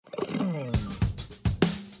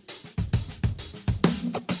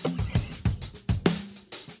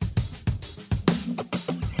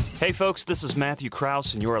Hey folks, this is Matthew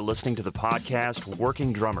Krause, and you are listening to the podcast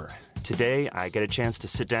Working Drummer. Today, I get a chance to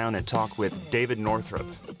sit down and talk with David Northrup.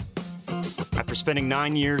 After spending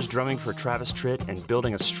 9 years drumming for Travis Tritt and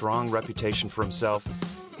building a strong reputation for himself,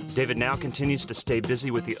 David now continues to stay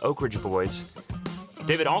busy with the Oak Ridge Boys.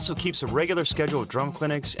 David also keeps a regular schedule of drum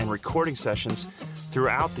clinics and recording sessions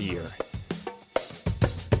throughout the year.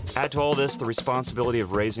 Add to all this, the responsibility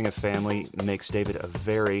of raising a family makes David a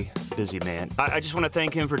very busy man. I just want to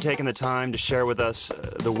thank him for taking the time to share with us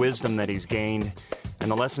the wisdom that he's gained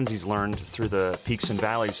and the lessons he's learned through the peaks and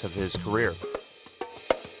valleys of his career.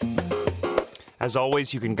 As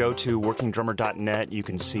always, you can go to workingdrummer.net. You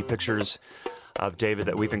can see pictures of David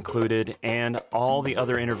that we've included and all the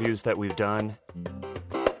other interviews that we've done.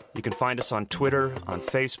 You can find us on Twitter, on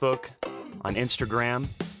Facebook, on Instagram.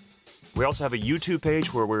 We also have a YouTube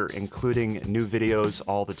page where we're including new videos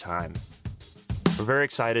all the time. We're very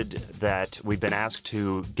excited that we've been asked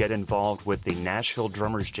to get involved with the Nashville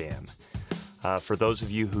Drummers Jam. For those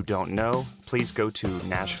of you who don't know, please go to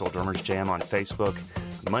Nashville Drummers Jam on Facebook.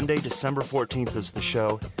 Monday, December 14th is the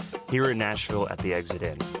show here in Nashville at the Exit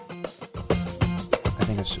Inn. I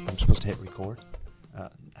think I'm supposed to hit record.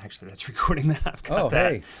 Actually, that's recording that. I've got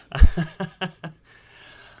that. Hey.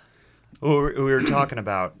 Well, we were talking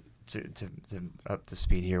about, to up to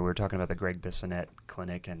speed here, we were talking about the Greg Bissonette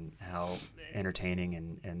Clinic and how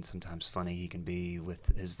entertaining and sometimes funny he can be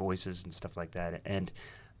with his voices and stuff like that. And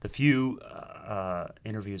the few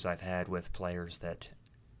interviews I've had with players that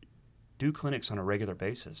do clinics on a regular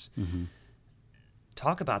basis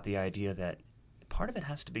talk about the idea that part of it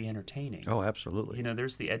has to be entertaining. Oh, absolutely. You know,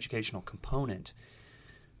 there's the educational component.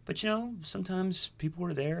 But, you know, sometimes people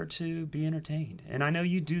are there to be entertained. And I know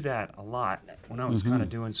you do that a lot. When I was kind of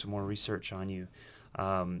doing some more research on you,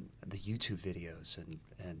 the YouTube videos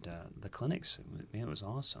and the clinics, man, it was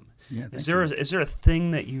awesome. Yeah, is there a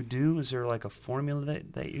thing that you do? Is there like a formula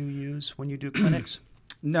that you use when you do clinics?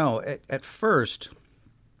 No, at first,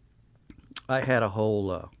 I had a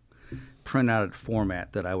whole printout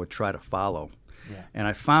format that I would try to follow. Yeah. And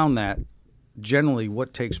I found that generally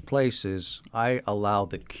what takes place is I allow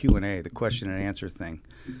the Q&A, the question and answer thing,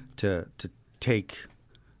 to take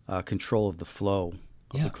control of the flow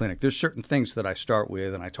of the clinic. There's certain things that I start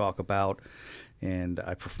with and I talk about and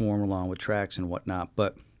I perform along with tracks and whatnot.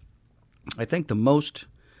 But I think the most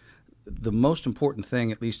important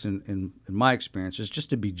thing, at least in my experience, is just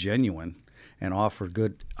to be genuine and offer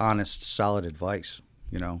good, honest, solid advice,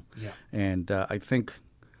 you know. Yeah. And I think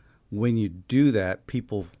when you do that,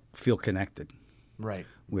 people feel connected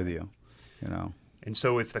with you, you know. And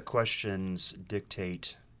so if the questions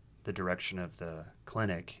dictate the direction of the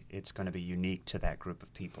clinic, it's going to be unique to that group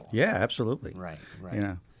of people. Yeah, absolutely. Right. You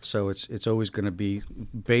know, so it's always going to be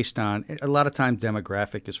based on, a lot of times,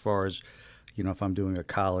 demographic as far as, you know, if I'm doing a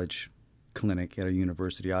college clinic at a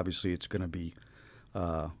university, obviously it's going to be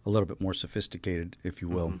a little bit more sophisticated, if you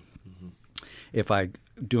will. If I'm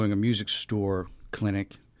doing a music store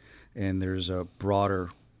clinic and there's a broader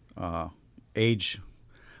age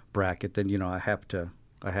bracket, then, you know, I have to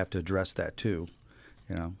address that too,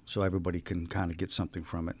 you know, so everybody can kind of get something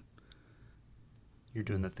from it. You're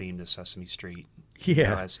doing the theme to Sesame Street. Yeah. You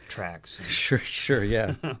know, as tracks. And Sure,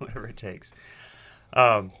 yeah. whatever it takes.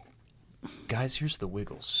 Guys, here's the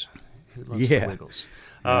Wiggles. Who loves the Wiggles?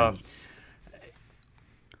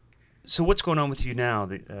 So what's going on with you now?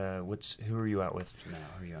 Who are you out with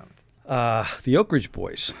now? The Oak Ridge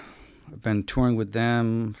Boys. I've been touring with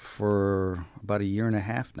them for about a year and a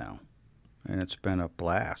half now, and it's been a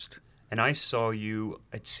blast. And I saw you,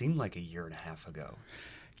 it seemed like a year and a half ago.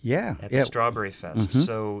 Yeah. At the Strawberry Fest.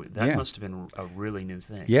 So that must have been a really new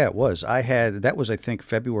thing. Yeah, it was. That was, I think,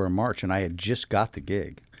 February or March, and I had just got the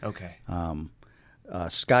gig. Okay.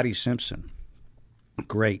 Scotty Simpson,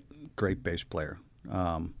 great bass player.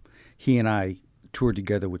 He and I toured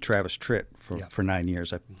together with Travis Tritt for 9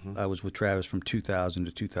 years. I was with Travis from 2000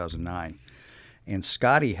 to 2009. And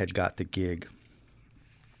Scotty had got the gig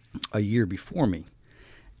a year before me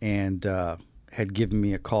and had given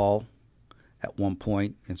me a call at one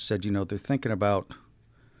point and said, you know, they're thinking about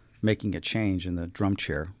making a change in the drum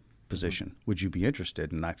chair position. Would you be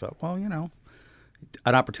interested? And I thought, well, you know,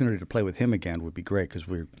 an opportunity to play with him again would be great because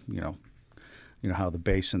we're, you know how the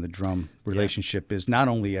bass and the drum relationship is, not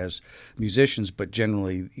only as musicians, but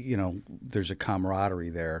generally, you know, there's a camaraderie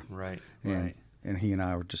there. Right. And he and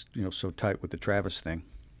I were just, you know, so tight with the Travis thing,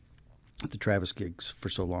 the Travis gigs for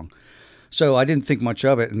so long. So I didn't think much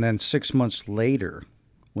of it. And then 6 months later,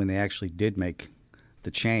 when they actually did make the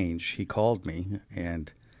change, he called me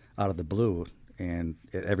and out of the blue, and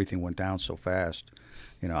everything went down so fast.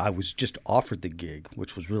 You know, I was just offered the gig,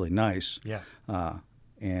 which was really nice. Yeah.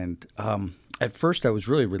 And at first, I was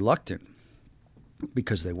really reluctant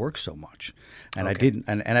because they work so much, and I didn't.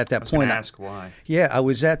 And at that point, ask why. Yeah, I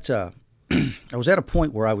was at I was at a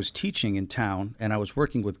point where I was teaching in town, and I was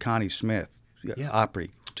working with Connie Smith,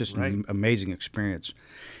 Opry, just an amazing experience,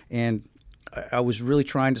 and I was really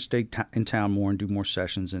trying to stay in town more and do more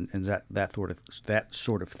sessions and that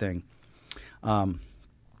sort of thing.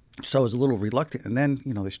 So I was a little reluctant, and then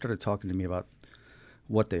they started talking to me about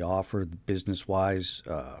what they offer business-wise,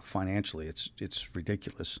 financially. It's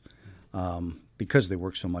ridiculous because they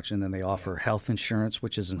work so much, and then they offer health insurance,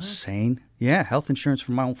 which is insane. Yeah, health insurance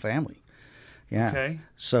for my own family. Yeah. Okay.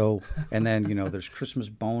 So, and then there's Christmas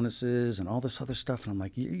bonuses and all this other stuff, and I'm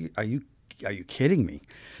like, are you kidding me?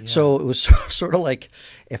 Yeah. So it was sort of like,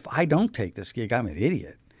 if I don't take this gig, I'm an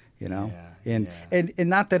idiot. And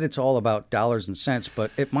not that it's all about dollars and cents,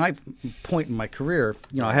 but at my point in my career,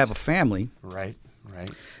 I have a family. Right.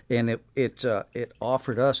 And it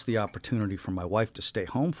offered us the opportunity for my wife to stay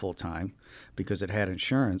home full time because it had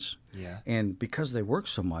insurance. Yeah. And because they work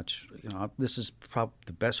so much, this is probably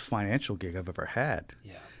the best financial gig I've ever had.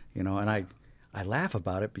 Yeah. And I laugh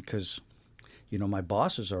about it because, my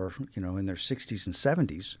bosses are, in their 60s and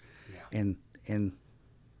 70s. Yeah. And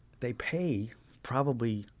they pay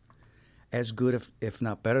probably as good, if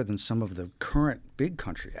not better, than some of the current big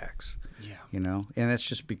country acts. Yeah. And that's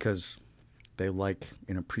just because they like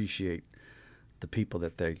and appreciate the people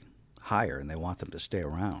that they hire, and they want them to stay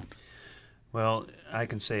around. Well, I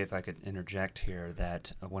can say, if I could interject here,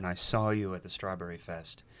 that when I saw you at the Strawberry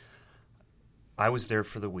Fest, I was there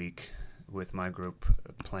for the week with my group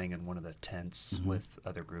playing in one of the tents with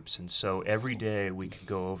other groups, and so every day we could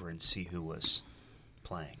go over and see who was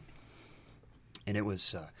playing. And it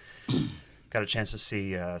was got a chance to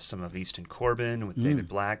see some of Easton Corbin with David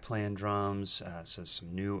Black playing drums, so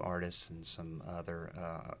some new artists and some other,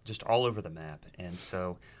 just all over the map. And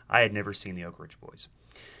so I had never seen the Oak Ridge Boys.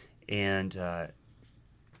 And the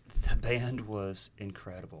band was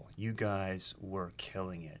incredible. You guys were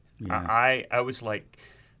killing it. Yeah. I was like,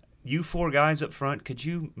 you four guys up front, could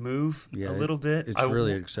you move a little bit? It's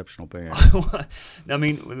really an exceptional band. I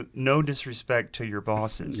mean, with no disrespect to your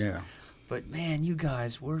bosses. Yeah. But, man, you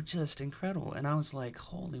guys were just incredible. And I was like,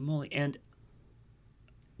 holy moly. And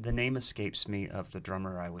the name escapes me of the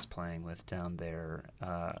drummer I was playing with down there,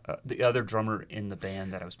 the other drummer in the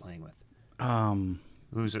band that I was playing with.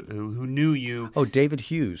 Who knew you. Oh, David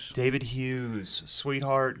Hughes. David Hughes,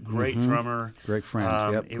 sweetheart, great drummer. Great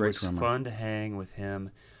friend, It was fun to hang with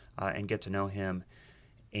him and get to know him.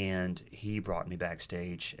 And he brought me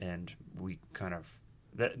backstage, and we kind of...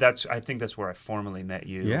 I think that's where I formally met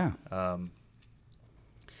you. Yeah. And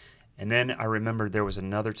then I remember there was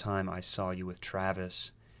another time I saw you with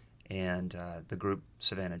Travis, and the group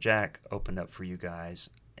Savannah Jack opened up for you guys,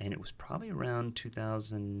 and it was probably around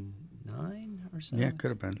 2009 or so. Yeah, it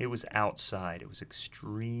could have been. It was outside. It was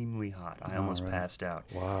extremely hot. I almost passed out.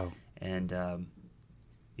 Wow. And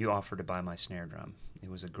you offered to buy my snare drum. It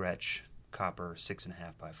was a Gretsch copper 6.5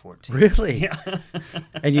 by 14. Really? Yeah.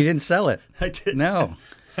 And you didn't sell it? I did. No.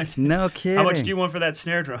 No kidding. How much do you want for that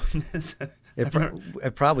snare drum?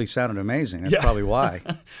 It probably sounded amazing. That's probably why.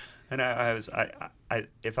 And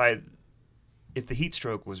if the heat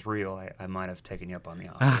stroke was real, I might have taken you up on the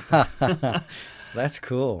offer. That's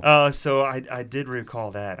cool. So I did recall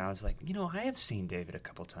that. I was like, I have seen David a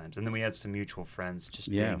couple times, and then we had some mutual friends. Just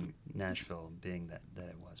being Nashville, being that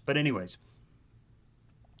it was. But anyways.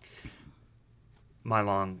 My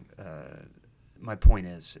point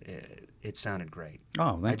is, it sounded great.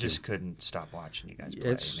 Oh, thank you. I just couldn't stop watching you guys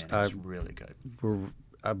play. It was really good.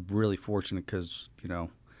 I'm really fortunate because,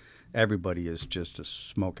 everybody is just a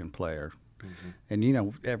smoking player. Mm-hmm.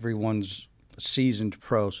 And, everyone's a seasoned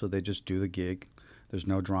pro, so they just do the gig. There's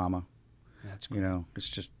no drama. That's cool. It's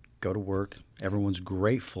just go to work. Everyone's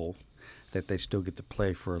grateful that they still get to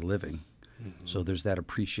play for a living. Mm-hmm. So there's that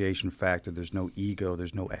appreciation factor. There's no ego.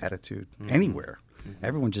 There's no attitude anywhere. Mm-hmm.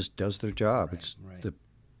 Everyone just does their job. Right, it's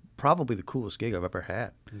probably the coolest gig I've ever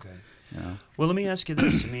had. Okay. Well, let me ask you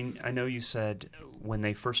this. I mean, I know you said when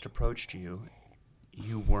they first approached you,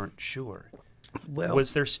 you weren't sure. Well,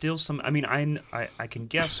 was there still some? I mean, I can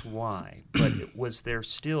guess why, but was there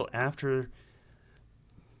still, after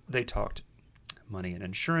they talked money and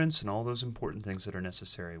insurance and all those important things that are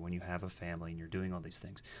necessary when you have a family and you're doing all these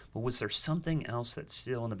things, but was there something else that's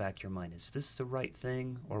still in the back of your mind? Is this the right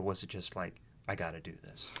thing, or was it just like, I got to do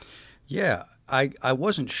this? Yeah, I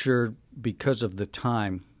wasn't sure because of the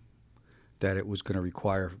time that it was going to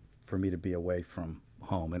require for me to be away from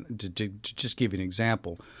home. And to just give you an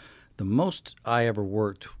example, the most I ever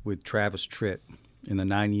worked with Travis Tritt in the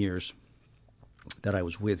 9 years that I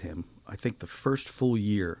was with him, I think the first full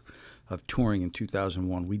year of touring in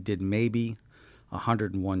 2001, we did maybe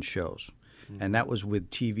 101 shows. And that was with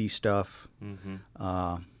TV stuff.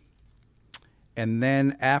 And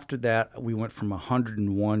then after that, we went from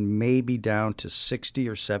 101 maybe down to 60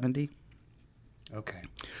 or 70. Okay.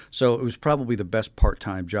 So it was probably the best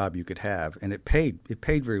part-time job you could have, and it paid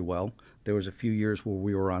very well. There was a few years where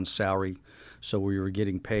we were on salary, so we were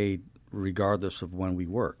getting paid regardless of when we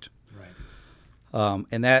worked. Right.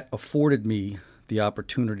 And that afforded me the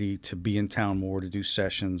opportunity to be in town more, to do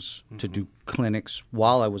sessions, to do clinics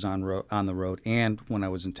while I was on the road, and when I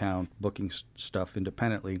was in town booking stuff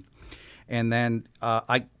independently. And then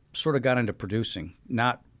I sort of got into producing,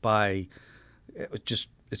 not by it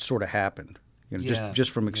sort of happened.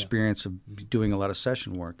 Just from experience of doing a lot of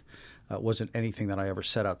session work. It wasn't anything that I ever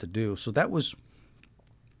set out to do. So that was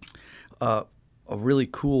a really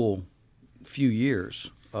cool few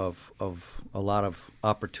years of a lot of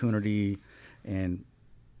opportunity and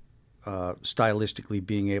stylistically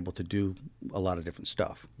being able to do a lot of different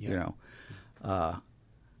stuff.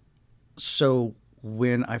 So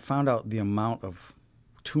when I found out the amount of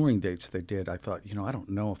touring dates they did, I thought, I don't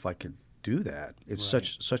know if I could do that. It's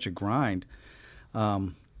such a grind.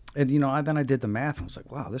 And then I did the math and was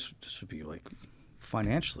like, wow, this would be like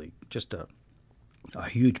financially just a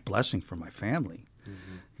huge blessing for my family,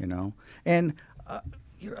 And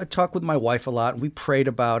I talked with my wife a lot, and we prayed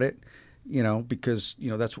about it, because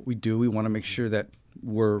that's what we do. We want to make sure that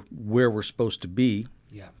we're where we're supposed to be.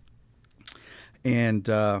 Yeah. And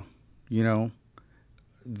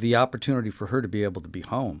the opportunity for her to be able to be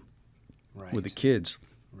home with the kids,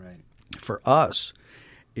 for us,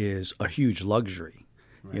 is a huge luxury,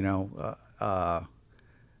 and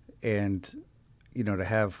to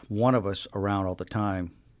have one of us around all the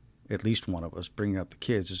time, at least one of us bringing up the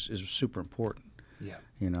kids is super important. Yeah.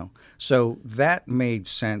 So that made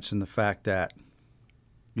sense in the fact that,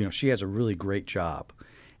 she has a really great job,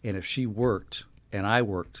 and if she worked and I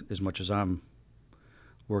worked as much as I'm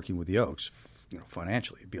working with the Oaks,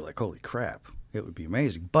 financially, it'd be like, holy crap, it would be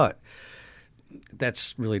amazing. But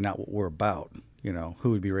that's really not what we're about. Who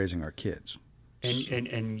would be raising our kids?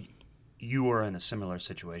 And you are in a similar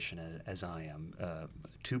situation as I am.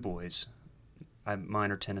 Two boys.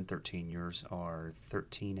 Mine are 10 and 13. Yours are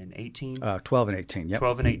 13 and 18? 12 and 18, yep.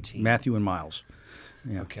 12 and 18. Matthew and Miles.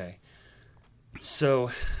 Yeah. Okay. So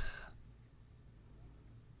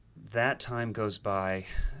that time goes by.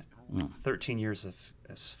 13 years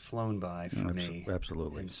has flown by for me.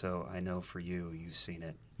 Absolutely. And so I know for you, you've seen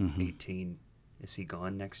it. 18. Is he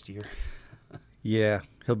gone next year? Yeah,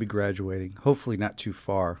 he'll be graduating. Hopefully not too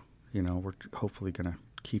far. We're hopefully going to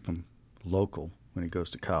keep him local when he goes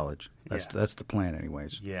to college. That's the plan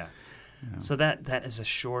anyways. Yeah. So that is a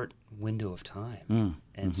short window of time.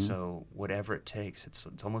 And so whatever it takes, it's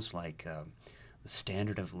almost like the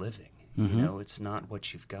standard of living. It's not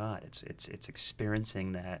what you've got. It's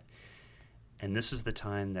experiencing that. And this is the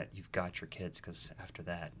time that you've got your kids, because after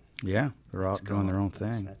that, they're out doing their own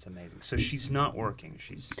thing. That's amazing. So she's not working.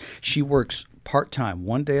 She works part-time,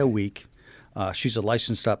 1 day a week. She's a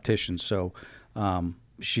licensed optician, so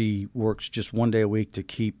she works just 1 day a week to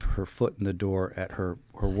keep her foot in the door at her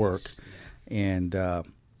work. Yeah. And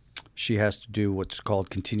she has to do what's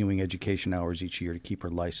called continuing education hours each year to keep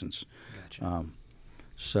her license. Gotcha.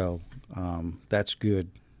 So that's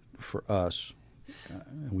good for us.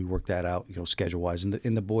 And we work that out, schedule-wise.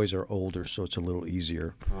 And the boys are older, so it's a little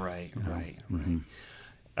easier. Right.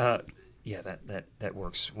 Yeah, that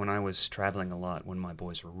works. When I was traveling a lot, when my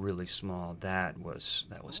boys were really small, that was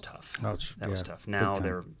tough. That was tough. Now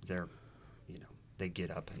they're they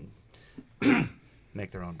get up and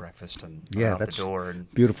make their own breakfast and are out the door.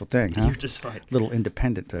 And beautiful thing, huh? You're just like little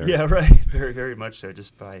independent there. Yeah, right. Very, very much so,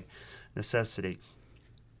 just by necessity.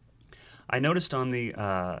 I noticed on the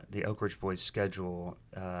Oak Ridge Boys schedule,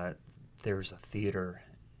 there's a theater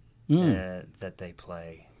that they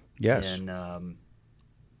play. Yes. In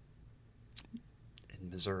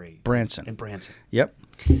Missouri. Branson. In Branson. Yep.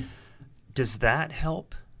 Does that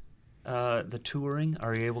help the touring?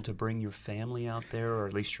 Are you able to bring your family out there, or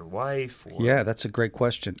at least your wife? Or? Yeah, that's a great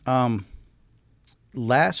question.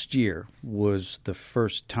 Last year was the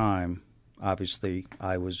first time, obviously,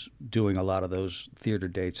 I was doing a lot of those theater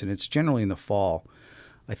dates, and it's generally in the fall.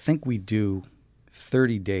 I think we do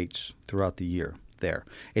 30 dates throughout the year there.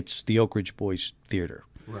 It's the Oak Ridge Boys Theater.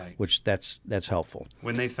 Right. Which that's helpful.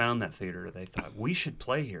 When they found that theater, they thought, we should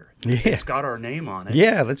play here. Yeah. It's got our name on it.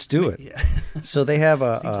 Yeah, let's do it. Yeah. So they have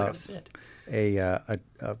Seems like a fit.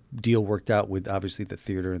 A deal worked out with, obviously, the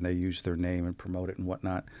theater, and they use their name and promote it and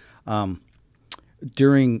whatnot.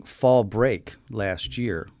 During fall break last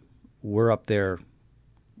year, we're up there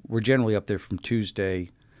we're generally up there from Tuesday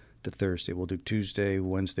to Thursday. We'll do Tuesday,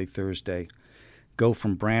 Wednesday, Thursday. Go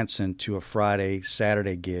from Branson to a Friday,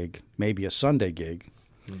 Saturday gig, maybe a Sunday gig.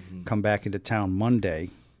 Come back into town Monday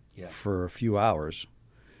for a few hours,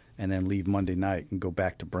 and then leave Monday night and go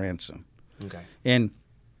back to Branson. Okay. And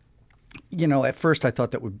at first I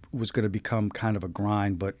thought that was going to become kind of a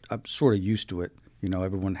grind, but I'm sort of used to it.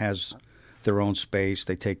 Everyone has their own space.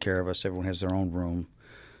 They take care of us. Everyone has their own room.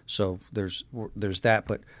 So there's that.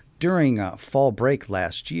 But during fall break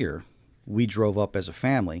last year, we drove up as a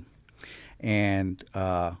family, and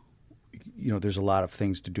there's a lot of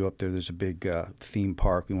things to do up there. There's a big theme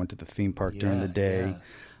park. We went to the theme park during the day.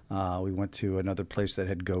 Yeah. We went to another place that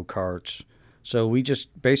had go-karts. So we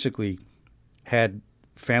just basically had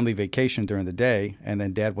family vacation during the day, and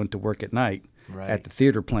then Dad went to work at night at the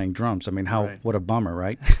theater playing drums. I mean, what a bummer,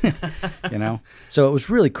 right? So it was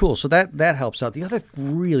really cool. So that helps out. The other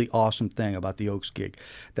really awesome thing about the Oaks gig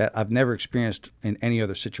that I've never experienced in any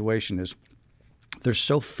other situation is they're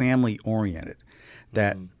so family-oriented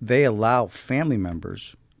that they allow family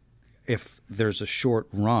members, if there's a short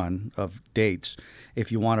run of dates,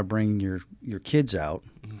 if you want to bring your kids out,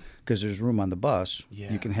 because there's room on the bus,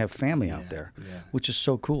 you can have family out there, which is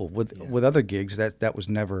so cool. With other gigs, that was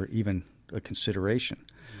never even a consideration.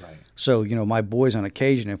 Right. So, my boys on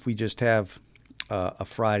occasion, if we just have a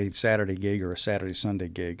Friday, Saturday gig or a Saturday, Sunday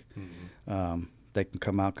gig, they can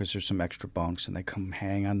come out because there's some extra bunks, and they come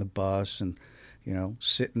hang on the bus and,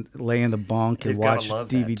 sit and lay in the bunk and watch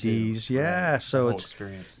DVDs. Yeah, so it's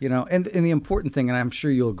experience. And the important thing, and I'm sure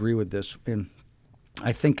you'll agree with this, and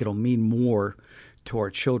I think it'll mean more to our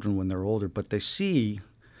children when they're older, but they see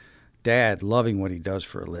Dad loving what he does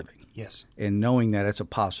for a living. Yes. And knowing that it's a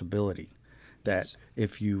possibility, that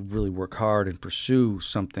if you really work hard and pursue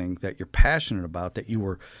something that you're passionate about, that you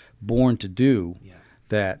were born to do,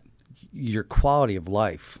 that your quality of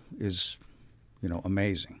life is,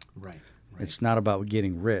 amazing. Right. It's not about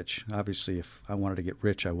getting rich. Obviously, if I wanted to get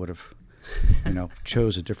rich, I would have,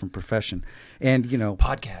 chose a different profession. And,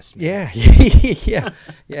 podcast.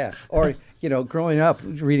 Yeah. Or, growing up,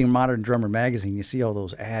 reading Modern Drummer magazine, you see all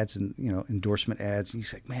those ads and, endorsement ads, and you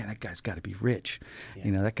say, man, that guy's got to be rich.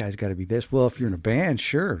 Yeah. That guy's got to be this. Well, if you're in a band,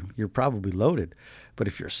 sure, you're probably loaded. But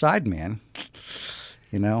if you're a sideman,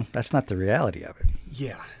 that's not the reality of it.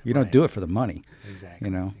 Yeah. You don't do it for the money.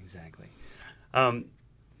 Exactly. Exactly.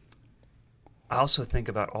 I also think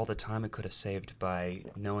about all the time I could have saved by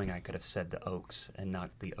knowing I could have said the Oaks and not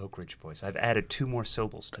the Oak Ridge Boys. I've added 2 more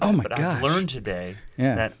syllables to that. Oh, my but gosh. I've learned today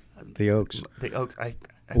that the Oaks. The Oaks. I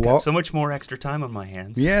got so much more extra time on my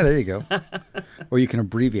hands. Yeah, there you go. Or you can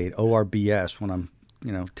abbreviate ORBS when I'm,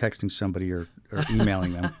 texting somebody or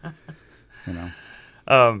emailing them.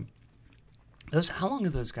 How long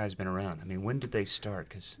have those guys been around? I mean, when did they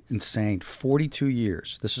start? Insane. 42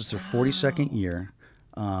 years. This is their 42nd year.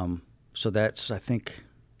 So that's, I think,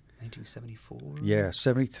 1974. Yeah,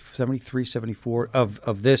 73, 74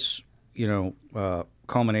 of this,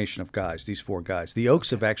 culmination of guys. These 4 guys. The Oaks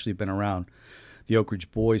have actually been around. The Oak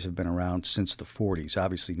Ridge Boys have been around since the 40s.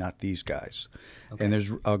 Obviously, not these guys. Okay. And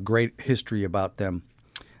there's a great history about them.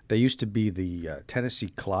 They used to be the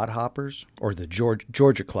Tennessee Clodhoppers or the Georgia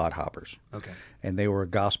Clodhoppers. Okay. And they were a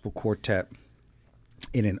gospel quartet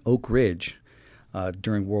in an Oak Ridge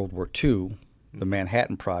during World War II. The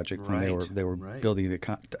Manhattan Project, when they were building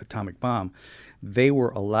the atomic bomb, they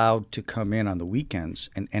were allowed to come in on the weekends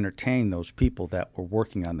and entertain those people that were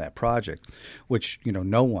working on that project, which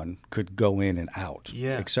no one could go in and out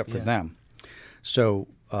except for them. So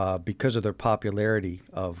because of their popularity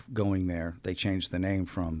of going there, they changed the name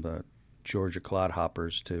from the Georgia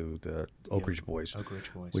Clodhoppers to the Oak Ridge Boys,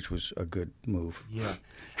 which was a good move. Yeah.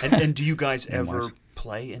 And do you guys ever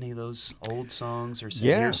play any of those old songs or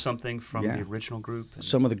hear something from the original group?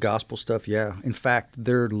 Some of the gospel stuff, yeah. In fact,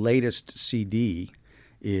 their latest CD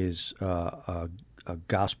is a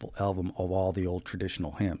gospel album of all the old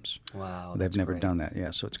traditional hymns. Wow. They've never done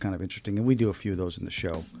that, so it's kind of interesting. And we do a few of those in the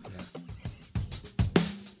show. Yeah.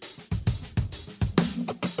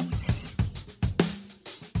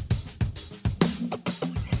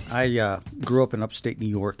 I grew up in upstate New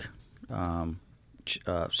York,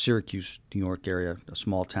 Syracuse, New York area, a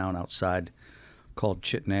small town outside called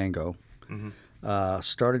Chittenango. Mm-hmm.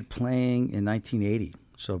 Started playing in 1980,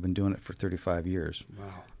 so I've been doing it for 35 years.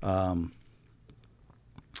 Wow.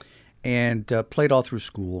 And played all through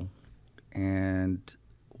school and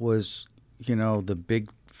was, the big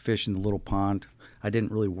fish in the little pond. I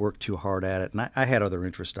didn't really work too hard at it, and I had other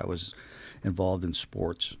interests. I was involved in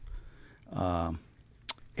sports.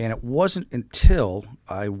 And it wasn't until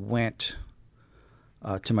I went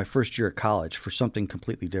to my first year of college for something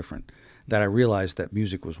completely different that I realized that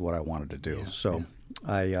music was what I wanted to do.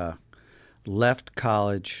 I left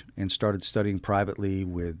college and started studying privately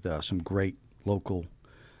with some great local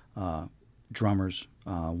drummers.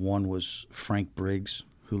 One was Frank Briggs,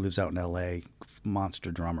 who lives out in L.A.,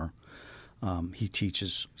 monster drummer. He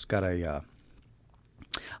teaches. He's got an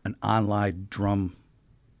online drum.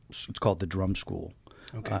 It's called the Drum School,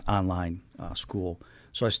 online school.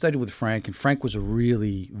 So I studied with Frank, and Frank was a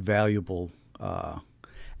really valuable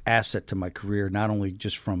asset to my career, not only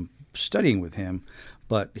just from studying with him,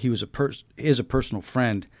 but he was is a personal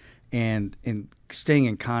friend, and in staying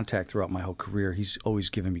in contact throughout my whole career, he's always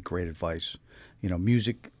given me great advice,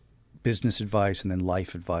 music, business advice, and then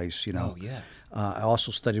life advice. I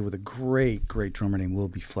also studied with a great drummer named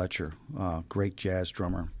Wilby Fletcher, great jazz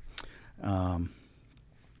drummer.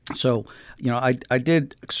 So I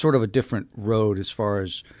did sort of a different road as far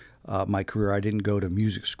as my career. I didn't go to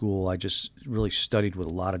music school. I just really studied with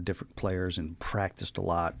a lot of different players and practiced a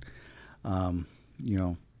lot. The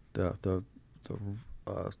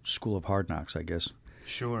School of Hard Knocks, I guess.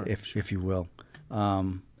 Sure. If you will.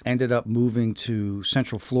 Ended up moving to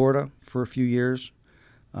Central Florida for a few years.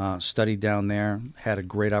 Studied down there. Had a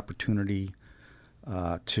great opportunity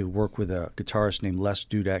to work with a guitarist named Les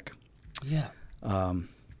Dudek. Yeah.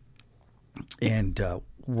 And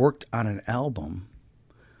worked on an album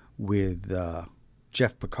with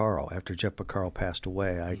Jeff Porcaro. After Jeff Porcaro passed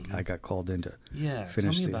away, I got called in to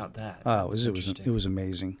finish tell me about that. It was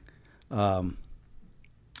amazing.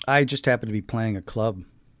 I just happened to be playing a club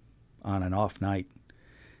on an off night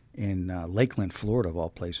in Lakeland, Florida, of all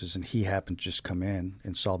places, and he happened to just come in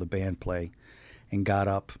and saw the band play and got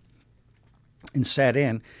up and sat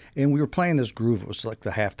in, and we were playing this groove. It was like the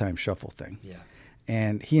halftime shuffle thing. Yeah.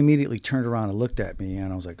 And he immediately turned around and looked at me,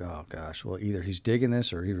 and I was like, oh, gosh, well, either he's digging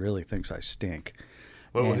this or he really thinks I stink.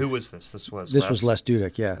 Well, who was this? This was Les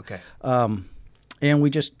Dudek, yeah. Okay. And we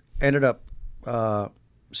just ended up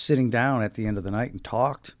sitting down at the end of the night and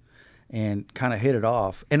talked and kind of hit it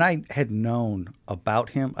off. And I had known about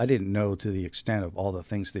him. I didn't know to the extent of all the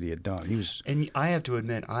things that he had done. And I have to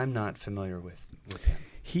admit, I'm not familiar with him.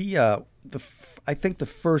 He, I think the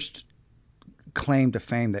first claim to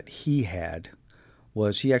fame that he had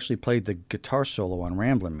was he actually played the guitar solo on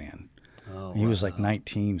Ramblin' Man. Oh, he was like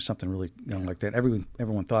 19, something really young like that.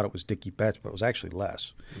 Everyone thought it was Dickie Betts, but it was actually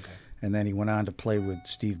Les. Okay. And then he went on to play with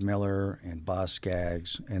Steve Miller and Boz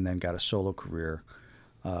Scaggs, and then got a solo career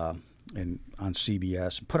on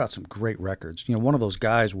CBS and put out some great records. One of those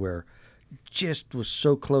guys where just was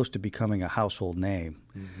so close to becoming a household name,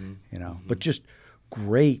 but just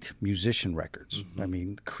great musician records. I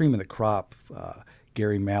mean, cream of the crop.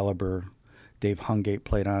 Gary Malaber, Dave Hungate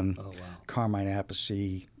played on Carmine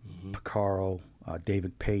Appice, Porcaro,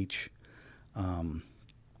 David Paich,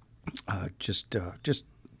 just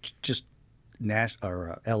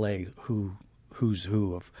L.A. who's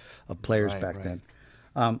who of players back then.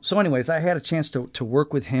 So, anyways, I had a chance to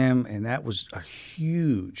work with him, and that was a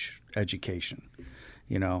huge education.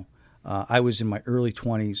 I was in my early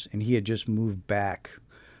 20s, and he had just moved back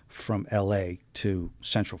from L.A. to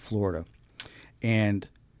Central Florida, and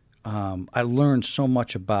I learned so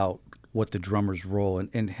much about what the drummer's role,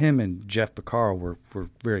 and him and Jeff Porcaro were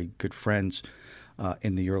very good friends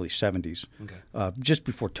in the early 70s, just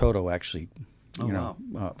before Toto actually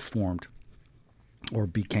formed or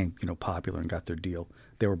became popular and got their deal.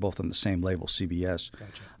 They were both on the same label, CBS.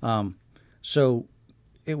 Gotcha. So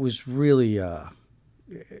it was really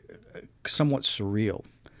somewhat surreal,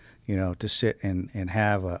 to sit and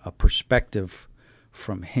have a perspective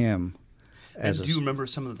from him. And do you remember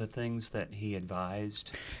some of the things that he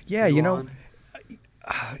advised? Yeah,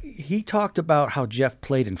 he talked about how Jeff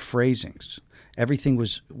played in phrasings. Everything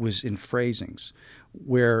was in phrasings,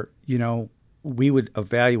 where we would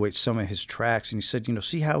evaluate some of his tracks, and he said,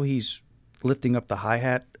 see how he's lifting up the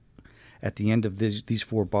hi-hat at the end of these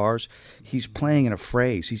four bars? He's playing in a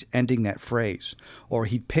phrase. He's ending that phrase, or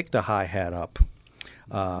he'd pick the hi-hat up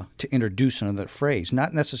to introduce another phrase,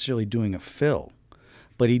 not necessarily doing a fill.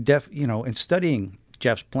 But he in studying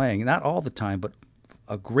Jeff's playing, not all the time, but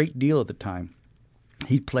a great deal of the time,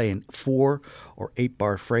 he'd play in 4 or 8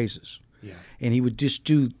 bar phrases. Yeah. And he would just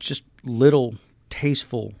do little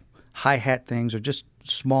tasteful hi-hat things or just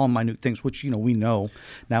small, minute things, which, we know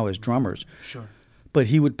now as drummers. Sure. But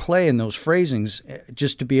he would play in those phrasings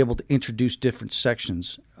just to be able to introduce different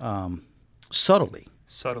sections subtly.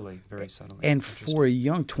 Subtly, very subtly. And for a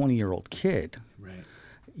young 20-year-old kid, right.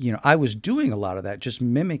 I was doing a lot of that, just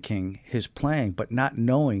mimicking his playing, but not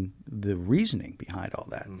knowing the reasoning behind all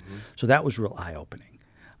that. So that was real eye-opening.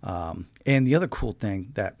 And the other cool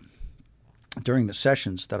thing that during the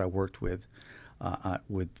sessions that I worked with,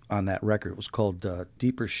 on that record. It was called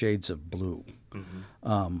Deeper Shades of Blue.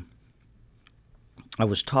 Mm-hmm. I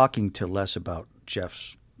was talking to Les about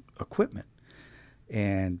Jeff's equipment,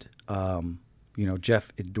 and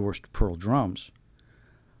Jeff endorsed Pearl drums,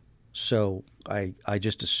 so I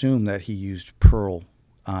just assumed that he used Pearl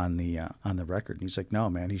on the record. And he's like, no,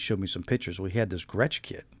 man. He showed me some pictures. Well, he had this Gretsch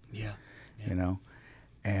kit, Yeah.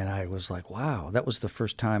 And I was like, wow, that was the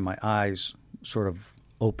first time my eyes sort of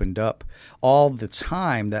opened up. All the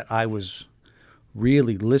time that I was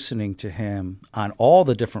really listening to him on all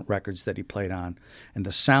the different records that he played on, and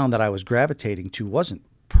the sound that I was gravitating to wasn't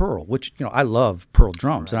Pearl, which I love Pearl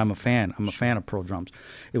drums, and I'm a fan. I'm a fan of Pearl drums.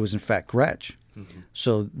 It was in fact Gretsch. Mm-hmm.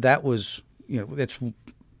 So that was that's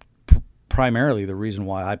primarily the reason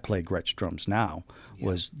why I play Gretsch drums now,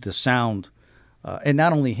 was the sound, and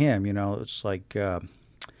not only him. It's like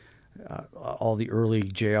all the early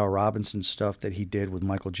J.R. Robinson stuff that he did with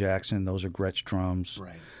Michael Jackson. Those are Gretsch drums.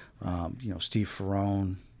 Right. Steve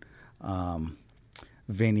Ferrone,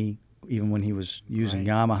 Vinny, even when he was using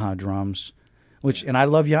Yamaha drums, and I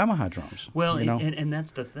love Yamaha drums. Well, and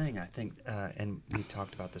that's the thing, I think, and we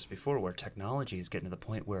talked about this before, where technology is getting to the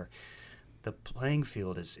point where the playing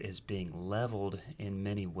field is being leveled in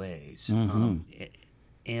many ways. Mm-hmm.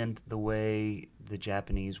 And the way the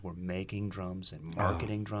Japanese were making drums and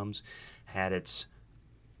marketing drums had its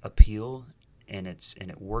appeal, and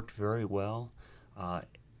it worked very well.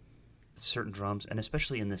 Certain drums, and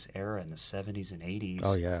especially in this era, in the 70s and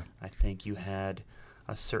 80s, I think you had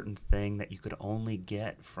a certain thing that you could only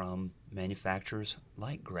get from manufacturers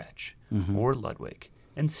like Gretsch or Ludwig,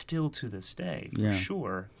 and still to this day, for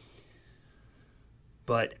sure.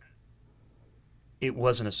 But it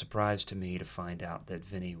wasn't a surprise to me to find out that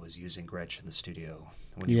Vinny was using Gretsch in the studio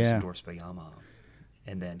when he was endorsed by Yamaha,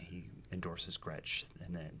 and then he endorses Gretsch,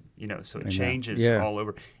 and then so it changes all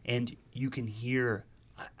over, and you can hear.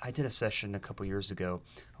 I did a session a couple years ago.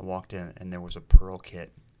 I walked in, and there was a Pearl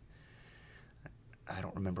kit. I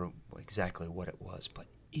don't remember exactly what it was, but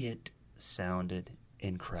it sounded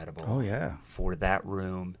incredible. Oh, yeah. For that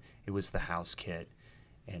room, it was the house kit,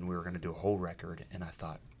 and we were going to do a whole record, and I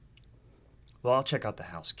thought, well, I'll check out the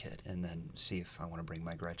house kit and then see if I want to bring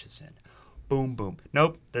my Gretches in. Boom, boom.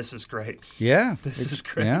 Nope, this is great. Yeah. This is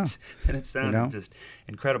great. Yeah. And it sounded just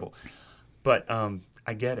incredible. But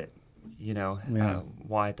I get it.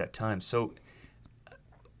 Why at that time. So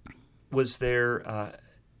was there,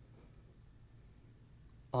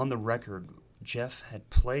 on the record, Jeff had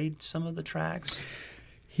played some of the tracks?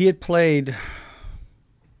 He had played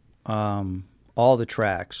all the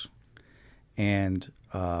tracks, and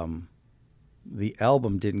the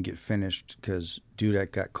album didn't get finished because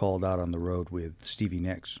Dudek got called out on the road with Stevie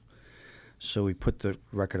Nicks. So we put the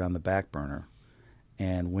record on the back burner,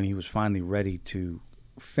 and when he was finally ready to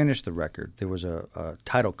finish the record, there was a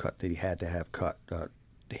title cut that he had to have cut.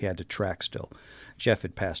 He had to track still. Jeff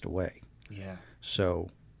had passed away. Yeah. So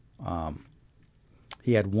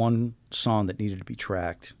he had one song that needed to be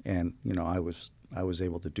tracked, and I was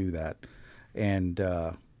able to do that, and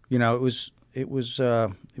it was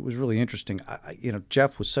really interesting.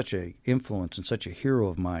 Jeff was such an influence and such a hero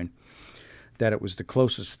of mine that it was the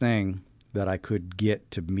closest thing that I could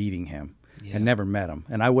get to meeting him, and never met him.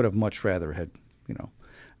 And I would have much rather had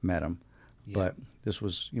met him, but this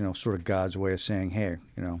was sort of God's way of saying, hey,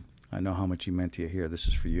 I know how much he meant to you here. This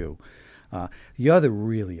is for you. The other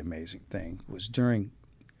really amazing thing was during,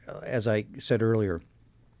 as I said earlier,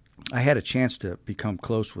 I had a chance to become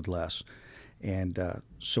close with Les. And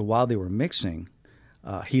so while they were mixing,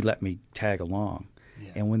 he let me tag along.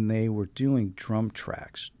 Yeah. And when they were doing drum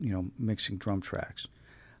tracks, mixing drum tracks,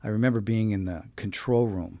 I remember being in the control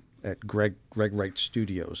room at Greg Wright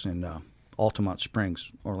Studios in Altamont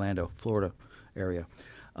Springs, Orlando, Florida area.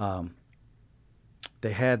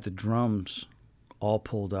 They had the drums all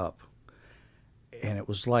pulled up, and it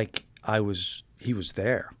was like he was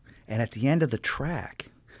there. And at the end of the track,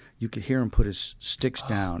 you could hear him put his sticks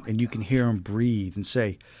down, and you can hear him breathe and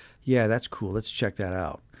say, yeah, that's cool. Let's check that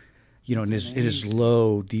out. In his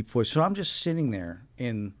low, deep voice. So I'm just sitting there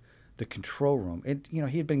in the control room. And,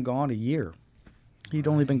 he had been gone a year. He'd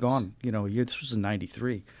only been gone, a year. This was in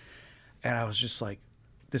 93. And I was just like,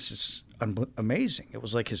 this is amazing. It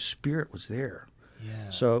was like his spirit was there.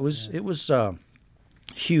 Yeah. So it was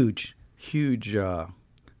huge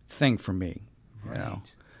thing for me.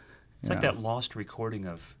 Right. It's like that lost recording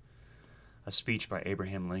of a speech by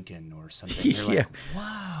Abraham Lincoln or something. You're like,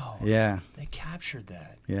 wow. Yeah. They captured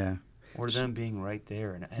that. Yeah. Or them being right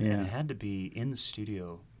there. And it had to be in the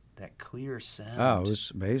studio that clear sound. Oh, it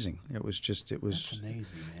was amazing. It was That's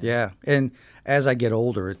amazing, man. Yeah, and as I get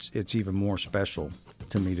older, it's even more special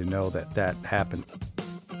to me to know that happened.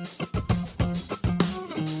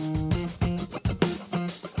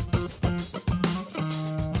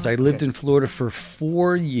 I lived in Florida for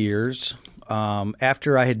 4 years.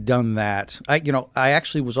 After I had done that, I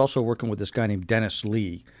actually was also working with this guy named Dennis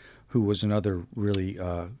Lee, who was another really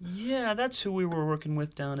yeah, that's who we were working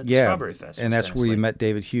with down at the Strawberry Fest. And that's where you met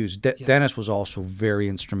David Hughes. Dennis was also very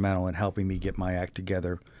instrumental in helping me get my act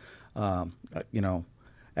together, at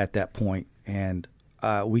that point. And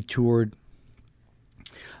we toured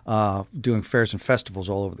doing fairs and festivals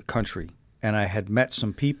all over the country. And I had met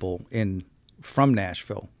some people from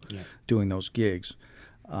Nashville doing those gigs,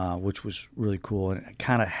 which was really cool. And it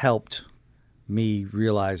kind of helped me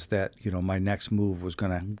realize that my next move was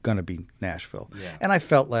gonna be Nashville, and I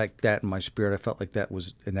felt like that in my spirit. I felt like that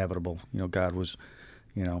was inevitable. God was,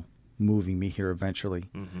 moving me here eventually,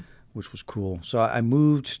 which was cool. So I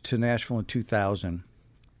moved to Nashville in 2000,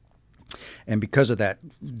 and because of that,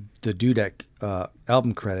 the Dudek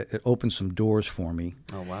album credit, it opened some doors for me.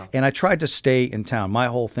 Oh wow! And I tried to stay in town. My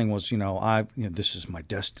whole thing was, this is my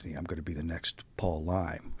destiny. I'm going to be the next Paul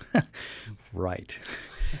Lime, right?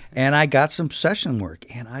 And I got some session work,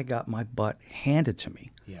 and I got my butt handed to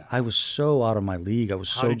me. Yeah. I was so out of my league. I was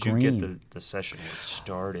so green. How did you get the session work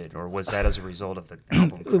started, or was that as a result of the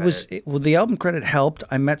album credit? Well, the album credit helped.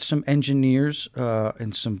 I met some engineers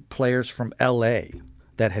and some players from L.A.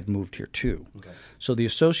 that had moved here too. Okay. So the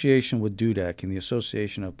association with Dudek and the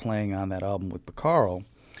association of playing on that album with Porcaro,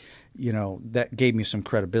 that gave me some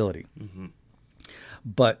credibility. Mm-hmm.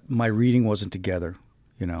 But my reading wasn't together.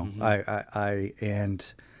 I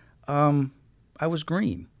was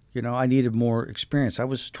green. I needed more experience. I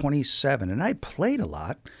was 27, and I played a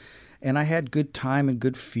lot, and I had good time and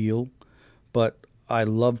good feel, but I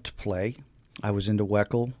loved to play. I was into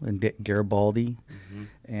Weckl and Garibaldi,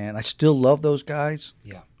 and I still love those guys.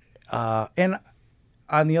 Yeah. And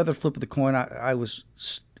on the other flip of the coin, I was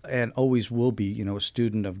and always will be, a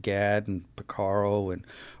student of Gadd and Porcaro and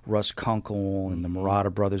Russ Kunkel and the Murata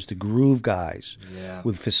brothers, the groove guys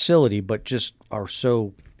with facility, but just are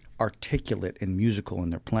so articulate and musical in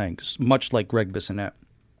their playing, much like Greg Bissonette,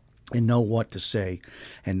 and know what to say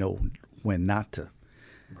and know when not to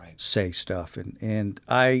say stuff. And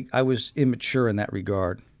I was immature in that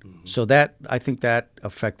regard. Mm-hmm. So I think that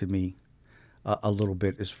affected me a little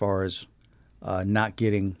bit as far as not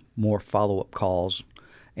getting more follow-up calls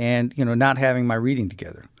and, not having my reading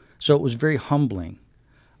together. So it was very humbling.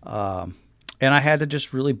 And I had to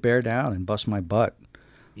just really bear down and bust my butt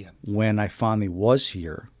when I finally was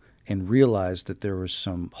here and realized that there was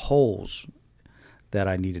some holes that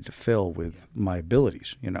I needed to fill with my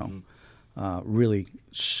abilities, really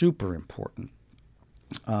super important.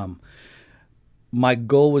 My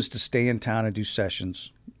goal was to stay in town and do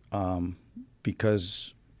sessions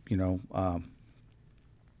because,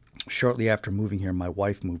 shortly after moving here, my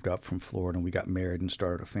wife moved up from Florida and we got married and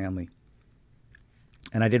started a family.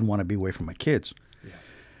 And I didn't want to be away from my kids. Yeah.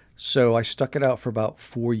 So I stuck it out for about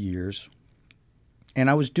 4 years. And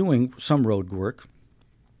I was doing some road work.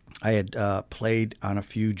 I had played on a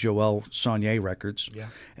few Joel Saunier records. Yeah.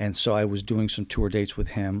 And so I was doing some tour dates with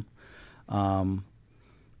him.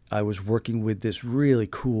 I was working with this really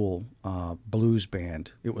cool blues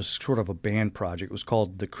band. It was sort of a band project. It was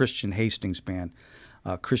called the Christian Hastings Band.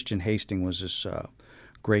 Christian Hastings was this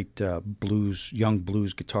great young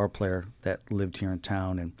blues guitar player that lived here in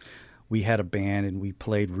town, and we had a band and we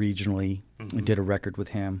played regionally and did a record with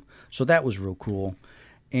him. So that was real cool.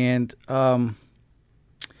 And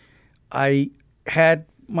I had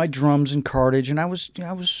my drums and cartage, and I was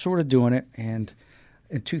sort of doing it. And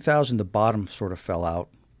in 2000, the bottom sort of fell out.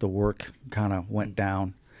 The work kind of went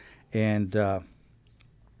down, and I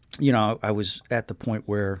was at the point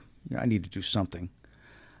where I need to do something.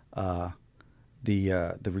 The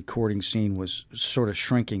recording scene was sort of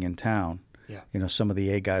shrinking in town. Yeah. Some of the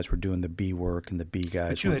A guys were doing the B work, and the B guys.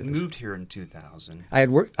 But you had moved here in 2000. I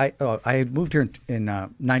had moved here in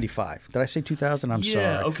 95. Did I say 2000? I'm sorry.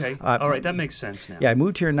 Yeah. Okay. All right. That makes sense now. Yeah, I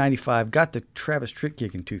moved here in 95. Got the Travis Tritt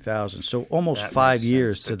gig in 2000. So almost 5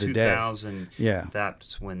 years to the day. 2000. Yeah.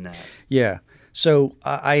 That's when that. Yeah. So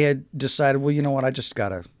I had decided, well, you know what? I just got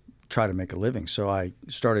to try to make a living. So I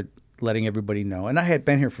started letting everybody know, and I had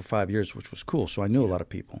been here for 5 years, which was cool. So I knew a lot of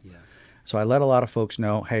people. Yeah. So I let a lot of folks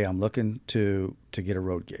know, hey, I'm looking to get a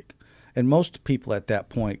road gig. And most people at that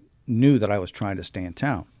point knew that I was trying to stay in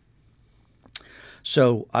town.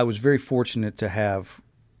 So I was very fortunate to have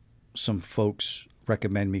some folks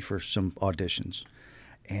recommend me for some auditions.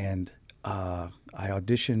 And I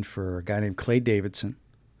auditioned for a guy named Clay Davidson,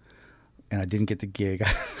 and I didn't get the gig.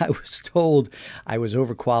 I was told I was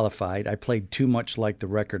overqualified. I played too much like the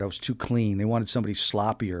record. I was too clean. They wanted somebody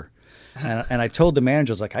sloppier. And I told the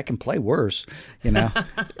manager, I was like, I can play worse, you know.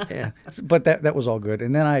 Yeah. But that was all good.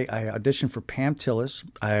 And then I auditioned for Pam Tillis.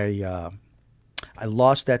 I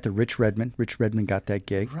lost that to Rich Redmond. Rich Redmond got that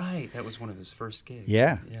gig. Right. That was one of his first gigs.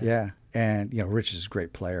 Yeah. And, you know, Rich is a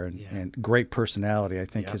great player and great personality. I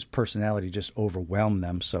think his personality just overwhelmed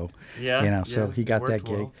them. So, so he got that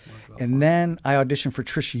gig. Well and then I auditioned for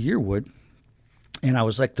Trisha Yearwood, and I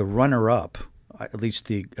was like the runner-up. At least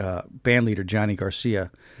the band leader, Johnny Garcia,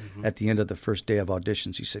 at the end of the first day of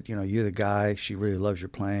auditions, he said, you know, you're the guy. She really loves your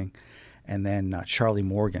playing. And then Charlie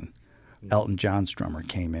Morgan, Elton John's drummer,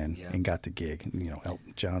 came in and got the gig. You know,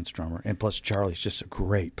 Elton John's drummer. And plus Charlie's just a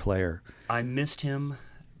great player. I missed him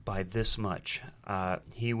by this much.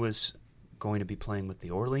 He was going to be playing with the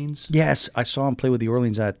Orleans. Yes, I saw him play with the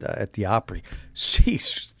Orleans at the Opry.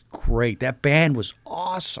 She's great. That band was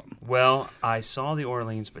awesome. Well, I saw the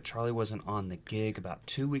Orleans, but Charlie wasn't on the gig. About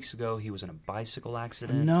 2 weeks ago, he was in a bicycle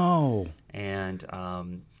accident. No. And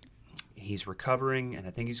he's recovering, and I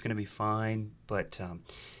think he's going to be fine. But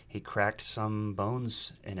he cracked some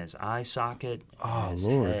bones in his eye socket and his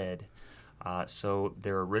head. So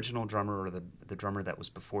their original drummer, or the drummer that was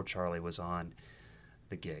before Charlie, was on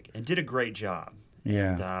the gig and did a great job.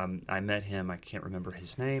 Yeah. And I met him. I can't remember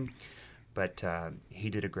his name. But he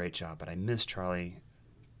did a great job. But I miss Charlie.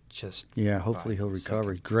 Hopefully he'll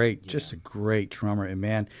recover. Great, just a great drummer. And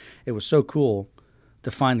man, it was so cool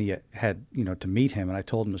to finally to meet him. And I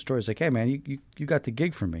told him the story. I was like, hey man, you got the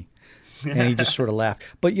gig from me. And he just sort of laughed.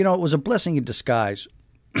 But you know, it was a blessing in disguise,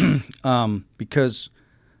 because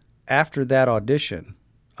after that audition,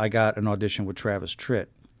 I got an audition with Travis Tritt.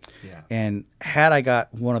 Yeah. And had I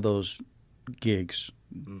got one of those gigs,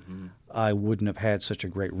 I wouldn't have had such a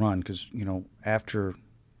great run because, you know, after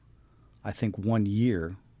I think 1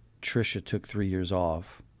 year, Trisha took 3 years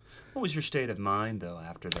off. What was your state of mind, though,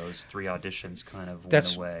 after those 3 auditions kind of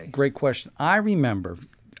That's went away? Great question. I remember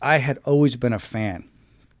I had always been a fan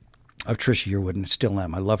of Trisha Yearwood and still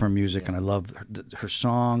am. I love her music and I love her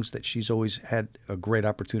songs that she's always had a great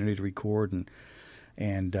opportunity to record.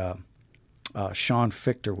 And Sean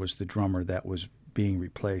Fichter was the drummer that was being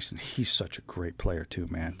replaced, and he's such a great player too,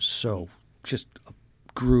 man. So just a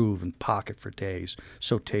groove and pocket for days,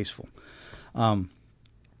 so tasteful.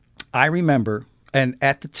 I remember, and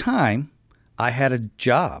at the time, I had a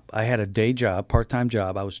job. I had a day job, part-time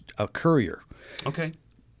job. I was a courier. Okay.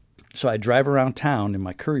 So I drive around town in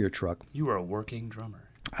my courier truck. You were a working drummer.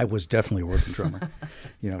 I was definitely a working drummer,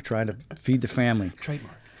 trying to feed the family.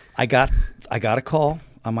 Trademark. I got a call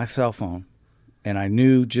on my cell phone. And I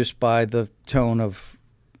knew just by the tone of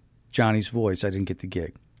Johnny's voice, I didn't get the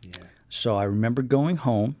gig. Yeah. So I remember going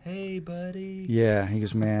home. Hey, buddy. Yeah, he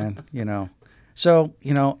goes, man, So,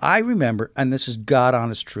 I remember, and this is God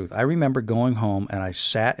honest truth, I remember going home and I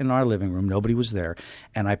sat in our living room, nobody was there,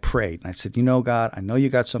 and I prayed. And I said, God, I know you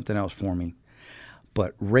got something else for me,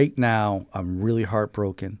 but right now I'm really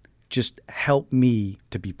heartbroken. Just help me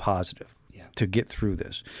to be positive, to get through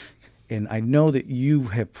this. And I know that you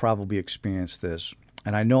have probably experienced this,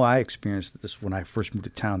 and I know I experienced this when I first moved to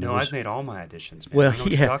town. I've made all my auditions, man. Well, I know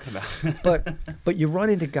what you're talking about. but you run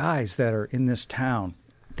into guys that are in this town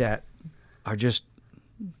that are just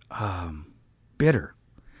bitter,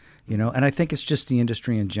 and I think it's just the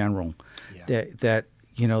industry in general that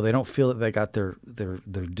they don't feel that they got their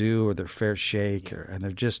due or their fair shake, and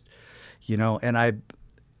they're just,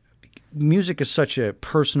 music is such a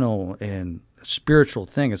personal and spiritual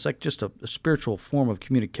thing. It's like just a spiritual form of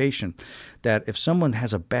communication that if someone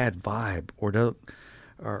has a bad vibe or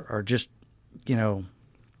just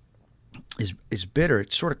is bitter,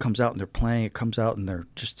 it sort of comes out in their playing, it comes out in their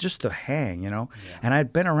just the hang, And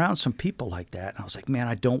I'd been around some people like that, and I was like, man,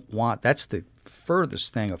 that's the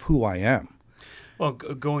furthest thing of who I am. Well,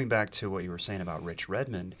 going back to what you were saying about Rich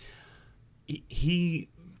Redmond, he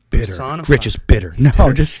bitter. Rich is bitter.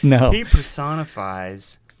 No. He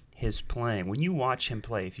personifies his playing. When you watch him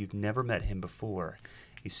play, if you've never met him before,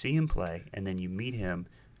 you see him play, and then you meet him,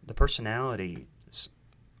 the personalities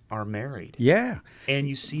are married. Yeah. And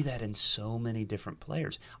you see that in so many different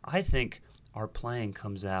players. I think our playing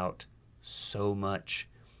comes out so much.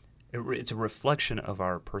 It's a reflection of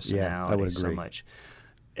our personality. I would agree. So much.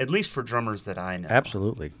 At least for drummers that I know.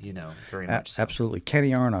 Absolutely. Very much so. Absolutely.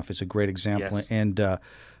 Kenny Aronoff is a great example. Yes. And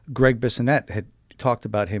Greg Bissonette had talked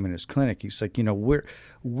about him in his clinic. He's like,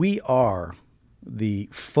 we are the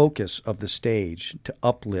focus of the stage to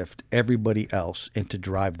uplift everybody else and to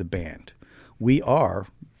drive the band. We are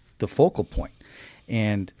the focal point.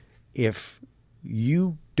 And if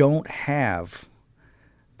you don't have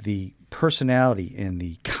the personality and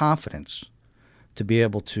the confidence to be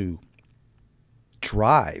able to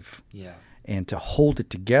drive and to hold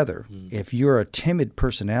it together. If you're a timid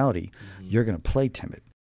personality, you're going to play timid.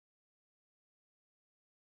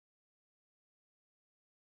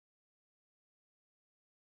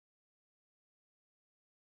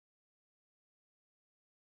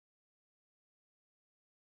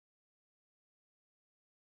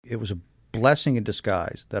 It was a blessing in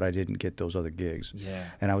disguise that I didn't get those other gigs. Yeah.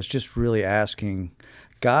 And I was just really asking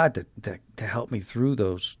God to help me through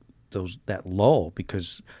that lull,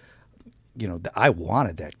 because, you know, I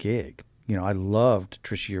wanted that gig. You know, I loved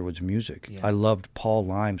Trisha Yearwood's music. Yeah. I loved Paul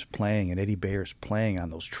Limes playing and Eddie Bayers playing on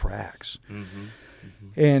those tracks.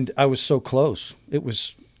 And I was so close. It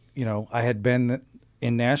was, you know, I had been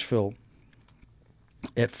in Nashville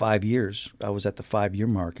at 5 years. I was at the 5-year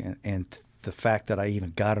mark, and the fact that I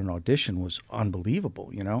even got an audition was unbelievable,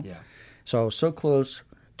 you know? Yeah. So I was so close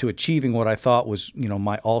to achieving what I thought was, you know,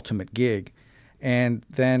 my ultimate gig. And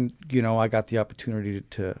then, you know, I got the opportunity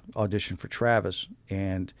to audition for Travis,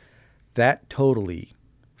 and that totally,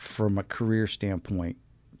 from a career standpoint,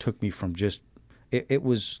 took me from just, it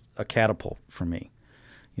was a catapult for me.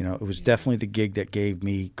 You know, it was definitely the gig that gave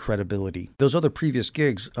me credibility. Those other previous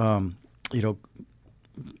gigs, you know,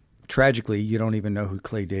 tragically, you don't even know who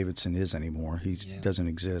Clay Davidson is anymore. He doesn't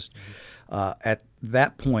exist. At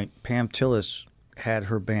that point, Pam Tillis had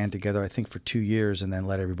her band together, I think, for 2 years, and then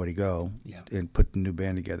let everybody go and put the new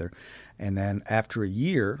band together. And then after a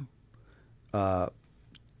year,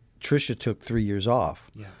 Trisha took 3 years off.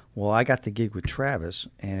 Yeah. Well, I got the gig with Travis,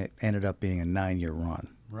 and it ended up being a 9-year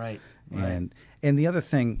run. Right. And the other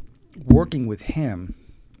thing, working with him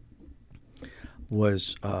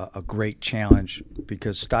was a great challenge,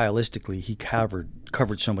 because stylistically he covered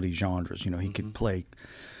so many genres. You know, he could play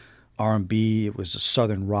R&B. It was a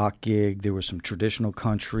southern rock gig. There was some traditional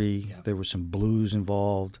country. Yeah. There was some blues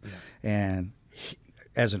involved. Yeah. And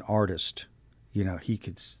as an artist, you know, he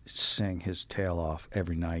could sing his tail off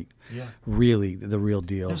every night. Yeah. Really, the real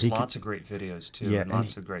deal. There's lots of great videos, too. Yeah, and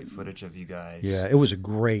lots of great footage of you guys. Yeah, it was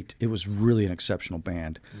really an exceptional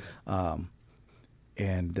band. Yeah.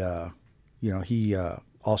 You know, he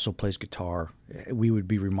also plays guitar. We would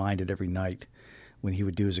be reminded every night when he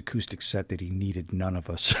would do his acoustic set that he needed none of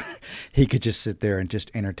us. He could just sit there and just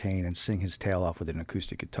entertain and sing his tail off with an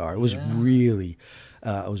acoustic guitar. It was really,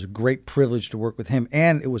 it was a great privilege to work with him,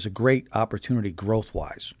 and it was a great opportunity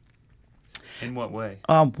growth-wise. In what way?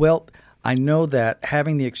 Well, I know that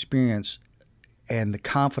having the experience and the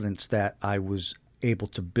confidence that I was able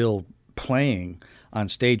to build playing on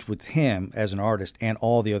stage with him as an artist and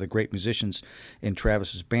all the other great musicians in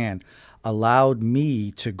Travis's band allowed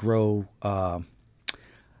me to grow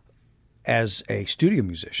as a studio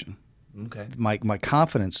musician. Okay. My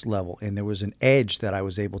confidence level, and there was an edge that I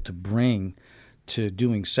was able to bring to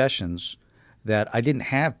doing sessions that I didn't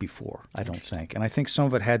have before, I don't think. And I think some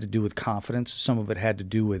of it had to do with confidence. Some of it had to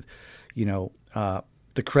do with, you know,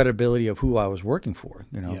 the credibility of who I was working for,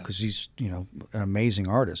 you know, because he's, you know, an amazing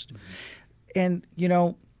artist. And, you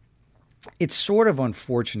know, it's sort of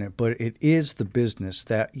unfortunate, but it is the business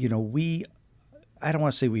that, you know, I don't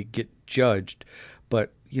want to say we get judged,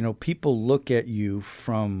 but, you know, people look at you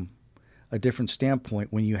from a different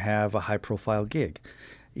standpoint when you have a high-profile gig.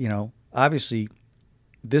 You know, obviously,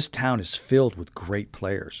 this town is filled with great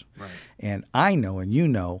players. Right. And I know, and you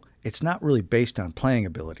know, it's not really based on playing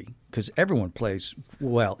ability, because everyone plays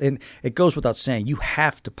well. And it goes without saying, you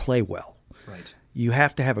have to play well. Right. You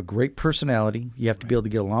have to have a great personality. You have to be able to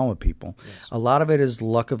get along with people. Yes. A lot of it is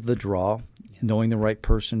luck of the draw, knowing the right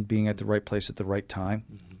person, being at the right place at the right time,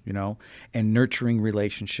 you know, and nurturing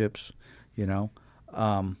relationships, you know.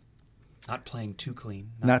 Not playing too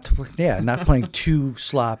clean. Not playing too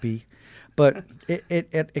sloppy. But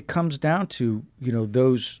it comes down to, you know,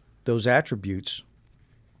 those attributes.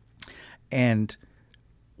 And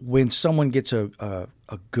when someone gets a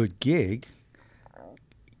good gig,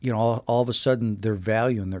 you know, all of a sudden their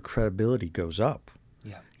value and their credibility goes up.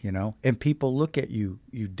 Yeah. You know, and people look at you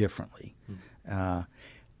differently,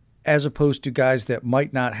 as opposed to guys that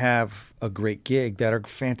might not have a great gig that are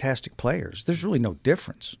fantastic players. There's really no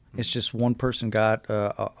difference. It's just one person got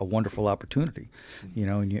a wonderful opportunity, you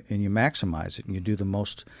know, and you maximize it and you do the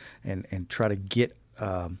most and try to get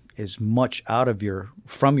as much out of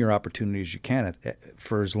from your opportunity as you can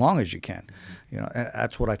for as long as you can. You know,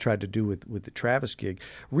 that's what I tried to do with the Travis gig,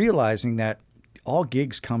 realizing that all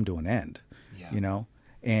gigs come to an end, you know,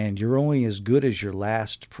 and you're only as good as your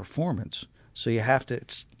last performance. So you have to,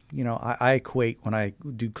 you know, I equate, when I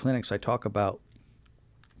do clinics, I talk about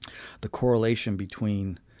the correlation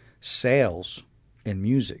between sales and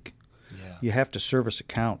music. Yeah. You have to service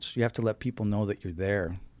accounts. You have to let people know that you're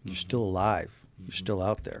there. You're still alive. You're still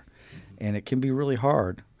out there. And it can be really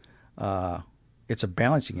hard. It's a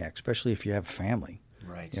balancing act, especially if you have a family.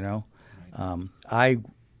 Right. You know? Right. I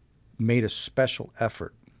made a special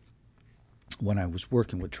effort when I was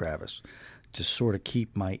working with Travis to sort of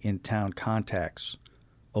keep my in-town contacts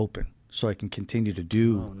open so I can continue to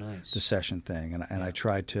do nice. the session thing. And I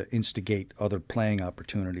tried to instigate other playing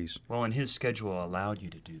opportunities. Well, and his schedule allowed you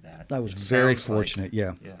to do that. I was It very sounds fortunate,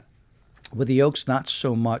 yeah. Yeah. With the Oaks, not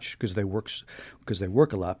so much because they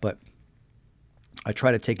work a lot, but I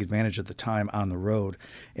try to take advantage of the time on the road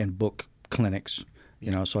and book clinics,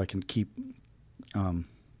 you know, so I can keep,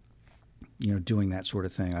 doing that sort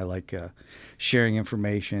of thing. I like sharing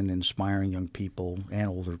information, inspiring young people and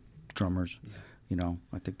older drummers. Yeah. You know,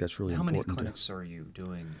 I think that's really important. How many clinics are you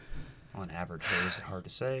doing on average? Or is it hard to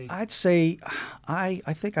say? I'd say I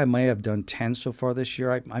think I may have done 10 so far this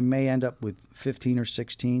year. I may end up with 15 or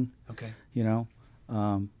 16. Okay. You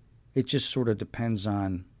know, it just sort of depends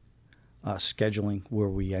on scheduling where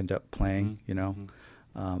we end up playing. You know,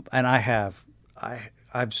 and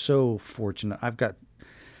I'm so fortunate. I've got,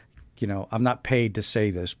 you know, I'm not paid to say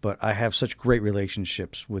this, but I have such great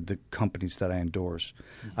relationships with the companies that I endorse.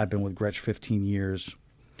 I've been with Gretsch 15 years.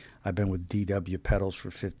 I've been with DW Pedals for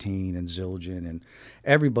 15 and Zildjian, and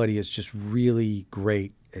everybody is just really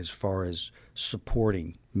great as far as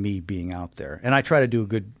supporting me being out there. And I try to do a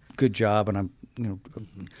good job, and I'm, you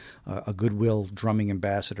know, a goodwill drumming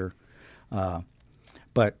ambassador.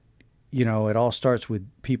 But you know, it all starts with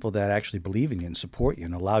people that actually believe in you and support you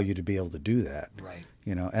and allow you to be able to do that. Right.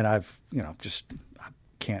 You know, and I've, you know, I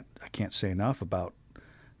can't say enough about,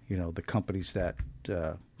 you know, the companies that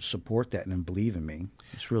support that and believe in me.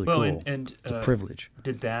 It's really cool. And it's a privilege.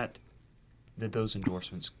 Did those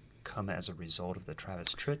endorsements come as a result of the Travis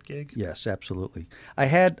Tritt gig? Yes, absolutely. I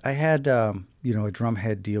had you know, a drum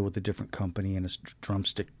head deal with a different company and a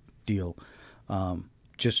drumstick deal,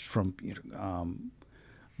 just from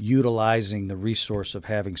utilizing the resource of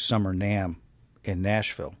having Summer NAMM in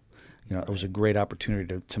Nashville. You know, it was a great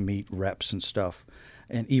opportunity to meet reps and stuff.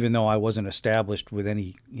 And even though I wasn't established with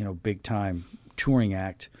any, you know, big time touring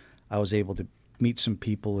act, I was able to meet some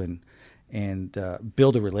people and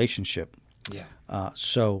build a relationship. Yeah.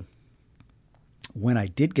 So when I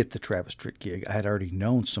did get the Travis Tritt gig, I had already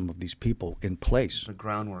known some of these people in place. The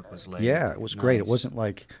groundwork was laid. Yeah, it was great. It Nice. wasn't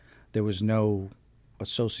like there was no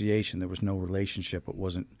association, there was no relationship. It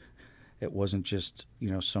wasn't just, you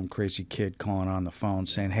know, some crazy kid calling on the phone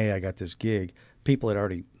saying, "Hey, I got this gig." People had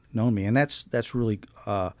already known me, and that's really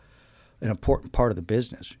an important part of the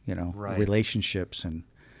business, you know, Right. relationships and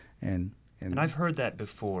I've heard that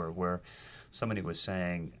before, where somebody was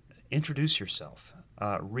saying, "Introduce yourself.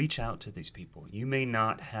 Reach out to these people. You may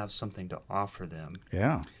not have something to offer them."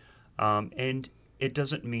 yeah. And it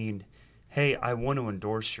doesn't mean, "Hey, I want to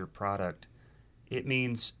endorse your product." It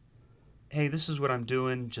means, "Hey, this is what I'm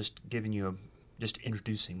doing. Just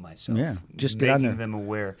introducing myself." Yeah, just get on making there. them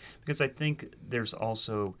aware. Because I think there's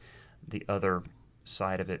also the other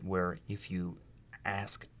side of it, where if you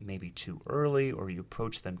ask maybe too early or you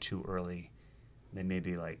approach them too early, they may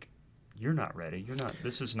be like, "You're not ready.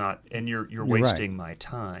 This is not, and you're right. wasting my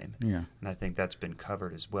time." Yeah. And I think that's been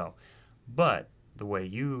covered as well. But the way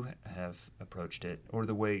you have approached it, or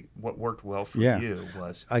what worked well for Yeah. you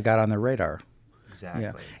was I got on the radar. exactly.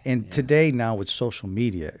 Yeah. And today, now with social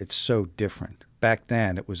media, it's so different. Back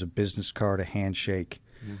then, it was a business card, a handshake,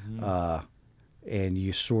 and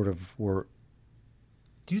you sort of were.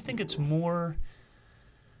 Do you think it's more?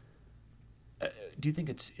 Do you think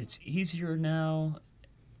it's easier now,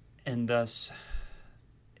 and thus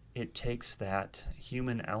it takes that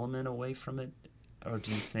human element away from it, or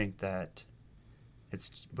do you think that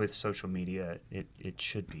it's with social media it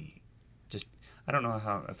should be? Just, I don't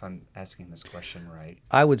know if I'm asking this question right.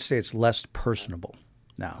 I would say it's less personable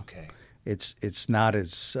now. Okay. It's not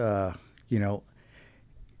as you know.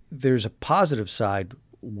 There's a positive side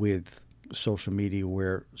with social media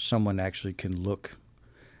where someone actually can look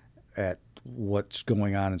at what's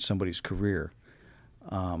going on in somebody's career.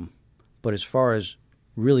 But as far as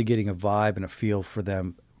really getting a vibe and a feel for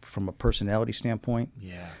them from a personality standpoint,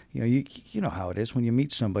 Yeah. you know, you know how it is when you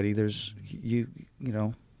meet somebody. There's you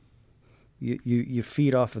know. You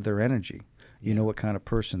feed off of their energy. You know what kind of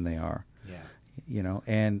person they are. Yeah. You know,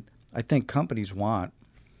 and I think companies want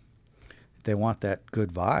that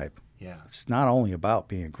good vibe. Yeah. It's not only about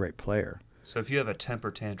being a great player. So if you have a temper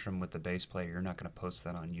tantrum with the bass player, you're not going to post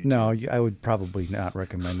that on YouTube. No, I would probably not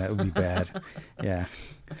recommend that. It would be bad. Yeah.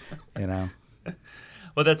 You know.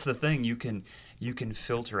 Well, that's the thing. You can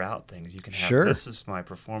filter out things. You can have, Sure. This is my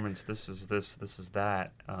performance. This is this. This is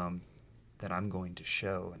that. that I'm going to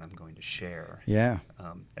show and I'm going to share. Yeah.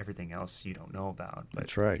 Everything else you don't know about. But,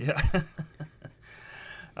 that's right. Yeah.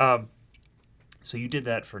 So you did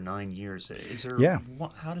that for 9 years. Is there? Yeah.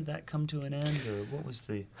 How did that come to an end, or what was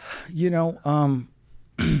the?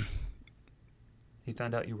 He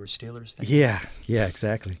found out you were a Steelers fan. Yeah,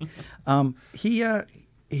 exactly.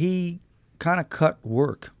 He kind of cut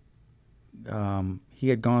work. He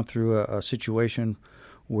had gone through a situation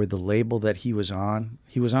where the label that he was on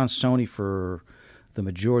Sony for the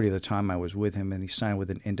majority of the time I was with him, and he signed with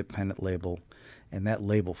an independent label, and that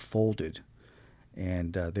label folded,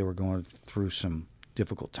 and they were going through some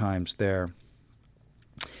difficult times there.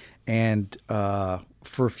 And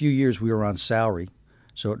for a few years we were on salary,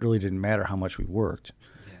 so it really didn't matter how much we worked.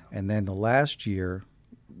 Yeah. And then the last year,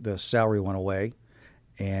 the salary went away,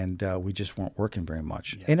 and we just weren't working very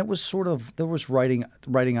much. Yeah. And it was sort of, there was writing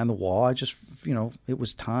on the wall. I just, it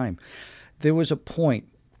was time. There was a point,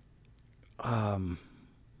 I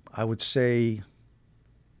would say,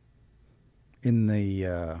 in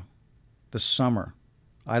the summer.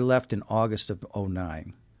 I left in August of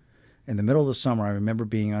 2009. In the middle of the summer, I remember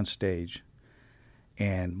being on stage,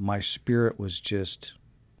 and my spirit was just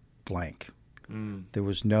blank. There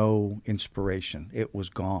was no inspiration. It was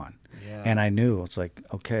gone. Yeah. And I knew, it's like,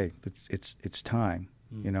 okay, it's time,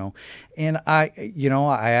 And I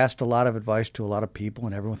asked a lot of advice to a lot of people,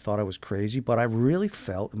 and everyone thought I was crazy, but I really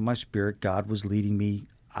felt in my spirit God was leading me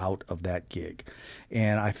out of that gig.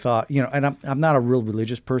 And I thought, and I'm not a real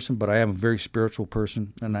religious person, but I am a very spiritual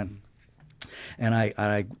person, and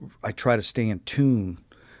I try to stay in tune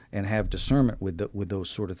and have discernment with those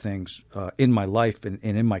sort of things in my life and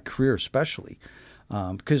in my career especially,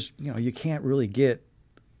 because you can't really get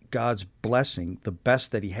God's blessing, the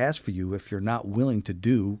best that He has for you, if you're not willing to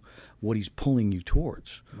do what He's pulling you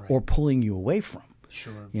towards or pulling you away from.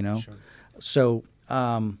 Sure. Sure. So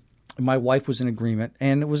my wife was in agreement,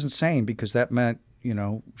 and it was insane because that meant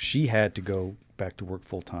she had to go back to work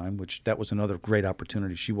full time, which that was another great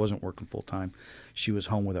opportunity. She wasn't working full time; she was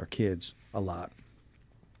home with our kids a lot.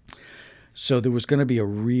 So there was going to be a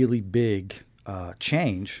really big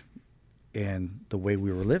change in the way we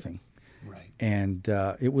were living, right? And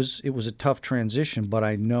it was a tough transition, but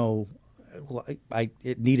I know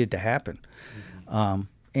it needed to happen. Mm-hmm.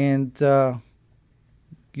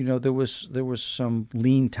 There was some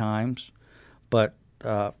lean times, but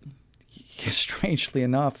strangely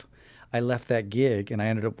enough, I left that gig and I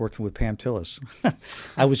ended up working with Pam Tillis.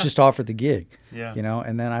 I was just offered the gig,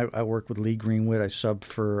 and then I worked with Lee Greenwood. I subbed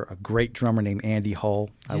for a great drummer named Andy Hull.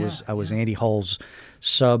 I was Andy Hull's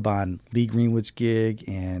sub on Lee Greenwood's gig,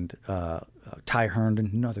 and Ty Herndon,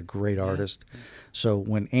 another great artist. Yeah. So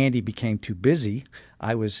when Andy became too busy,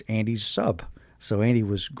 I was Andy's sub. So Andy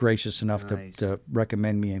was gracious enough to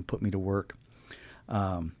recommend me and put me to work.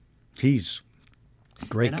 He's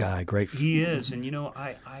great guy, great. He is, and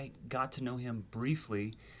I got to know him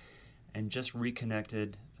briefly, and just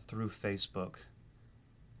reconnected through Facebook,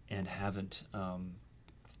 and haven't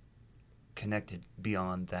connected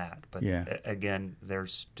beyond that. But again,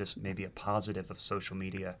 there's just maybe a positive of social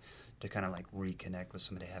media to kind of like reconnect with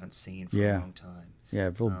somebody I haven't seen for a long time. Yeah,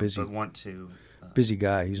 real busy. But want to. Busy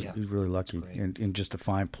guy. He's really lucky, and just a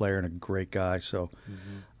fine player and a great guy. So,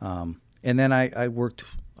 and then I worked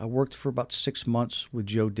for about 6 months with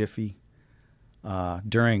Joe Diffie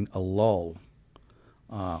during a lull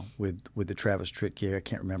with the Travis Tritt gig. I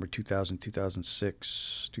can't remember, 2000,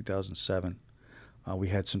 2006, 2007. We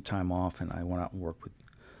had some time off, and I went out and worked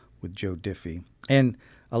with Joe Diffie. And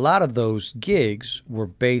a lot of those gigs were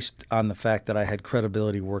based on the fact that I had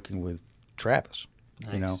credibility working with Travis.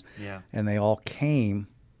 Nice. And they all came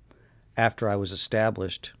after I was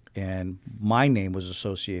established, and my name was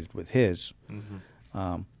associated with his.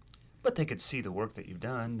 Mm-hmm. But they could see the work that you've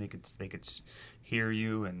done. They could hear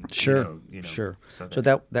you, and sure. So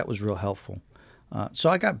that was real helpful. So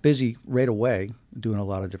I got busy right away doing a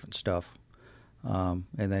lot of different stuff, and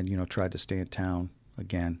then tried to stay in town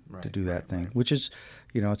again to do that thing, which is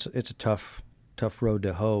it's a tough road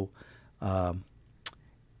to hoe.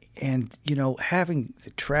 And, having the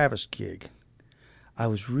Travis gig, I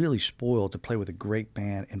was really spoiled to play with a great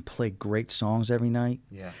band and play great songs every night.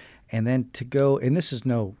 Yeah. And then to go, and this is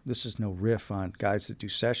no riff on guys that do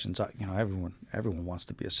sessions. Everyone wants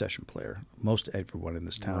to be a session player. Most everyone in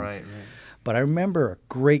this town. Right. But I remember a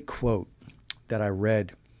great quote that I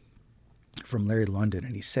read from Larry London,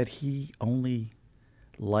 and he said he only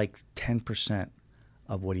liked 10%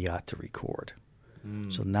 of what he ought to record.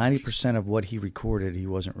 So 90% of what he recorded, he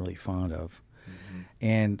wasn't really fond of. Mm-hmm.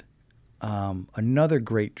 And another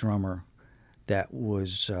great drummer that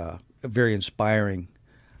was very inspiring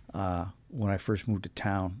when I first moved to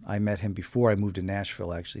town. I met him before I moved to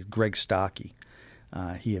Nashville, actually. Greg Stocky.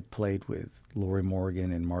 He had played with Lorrie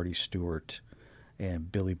Morgan and Marty Stewart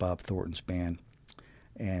and Billy Bob Thornton's band.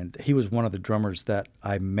 And he was one of the drummers that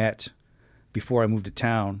I met before I moved to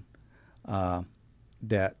town.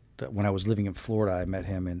 That when I was living in Florida, I met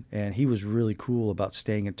him, and he was really cool about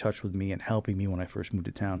staying in touch with me and helping me when I first moved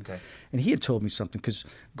to town. Okay. And he had told me something, because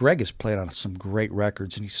Greg has played on some great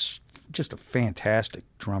records, and he's just a fantastic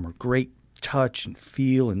drummer. Great touch and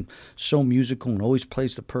feel, and so musical, and always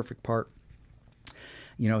plays the perfect part.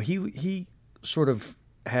 You know, he sort of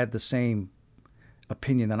had the same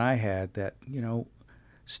opinion that I had, that, you know,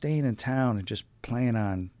 staying in town and just playing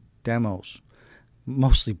on demos,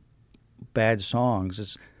 mostly bad songs,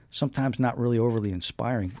 is sometimes not really overly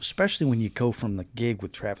inspiring, especially when you go from the gig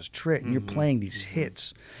with Travis Tritt and you're playing these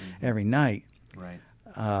hits every night. Right.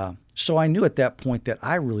 So I knew at that point that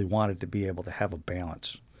I really wanted to be able to have a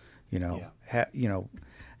balance, you know. Yeah.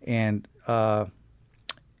 And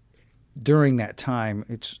during that time,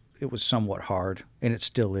 it was somewhat hard, and it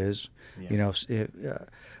still is. Yeah. You know,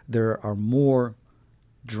 there are more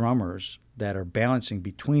drummers that are balancing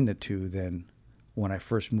between the two than when I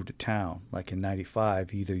first moved to town. Like in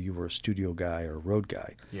 '95, either you were a studio guy or a road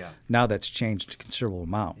guy. Yeah. Now that's changed a considerable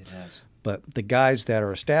amount. It has. But the guys that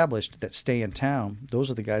are established, that stay in town,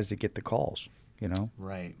 those are the guys that get the calls, you know?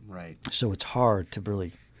 Right, right. So it's hard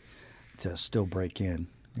to still break in.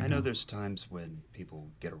 I know there's times when people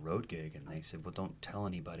get a road gig and they say, well, don't tell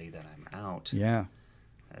anybody that I'm out. Yeah.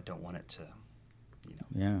 I don't want it to, you know.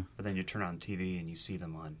 Yeah. But then you turn on TV and you see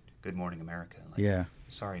them on Good Morning America. Like, Yeah.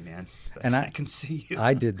 Sorry, man. But And I can see you.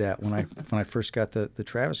 I did that when I first got the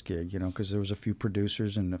Travis gig, you know, because there was a few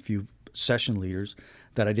producers and a few session leaders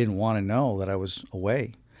that I didn't want to know that I was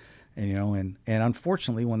away. And, you know, and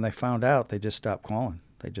unfortunately, when they found out, they just stopped calling.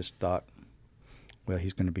 They just thought, well,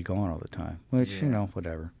 he's going to be gone all the time, which, you know,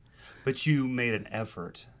 whatever. But you made an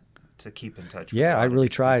effort to keep in touch with Yeah, I really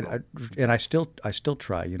these tried. people. And I still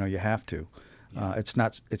try, you know, you have to. Yeah. It's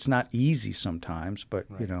not easy sometimes, but,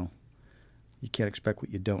 Right. you know, you can't expect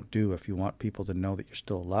what you don't do. If you want people to know that you're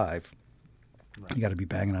still alive, Right. you got to be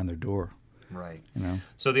banging on their door, Right. you know.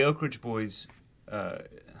 So the Oak Ridge Boys, the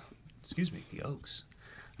Oaks.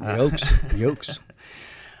 The Oaks.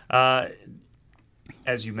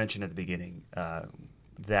 As you mentioned at the beginning,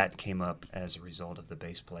 that came up as a result of the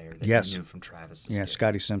bass player that Yes. you knew from Travis. Yeah,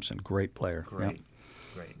 Scotty Simpson, great player. Great, Yep.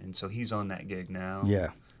 great. And so he's on that gig now?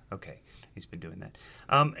 Yeah. Okay, he's been doing that.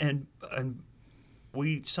 And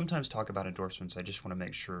we sometimes talk about endorsements. I just want to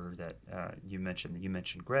make sure that you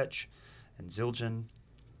mentioned Gretsch and Zildjian,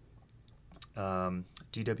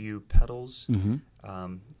 DW Pedals.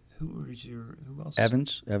 Mm-hmm. Who else?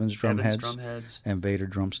 Evans Drumheads, Drumheads, and Vader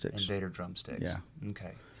Drumsticks. and Vader Drumsticks. Yeah.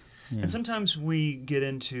 Okay. Yeah. And sometimes we get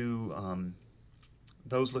into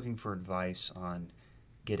those looking for advice on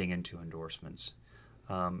getting into endorsements.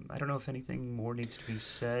 I don't know if anything more needs to be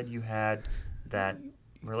said. You had that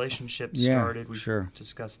relationship started. We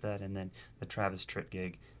discussed that, and then the Travis Tritt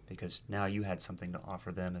gig, because now you had something to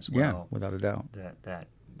offer them as well. Yeah, without a doubt. That.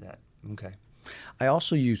 Okay. I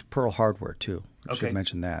also use Pearl Hardware too. I Okay. should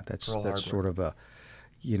mention that. Pearl That's Hardware. sort of a,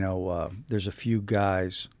 you know, there's a few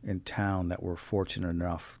guys in town that were fortunate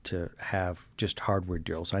enough to have just hardware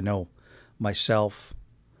deals. I know myself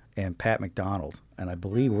and Pat McDonald, and I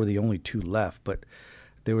believe we're the only two left, but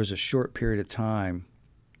there was a short period of time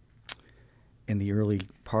in the early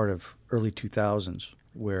 2000s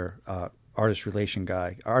where artist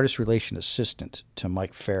relation assistant to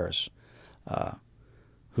Mike Ferris,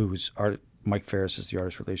 Mike Ferris is the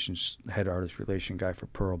head artist relation guy for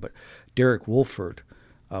Pearl, but Derek Wolford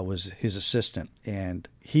was his assistant, and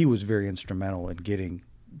he was very instrumental in getting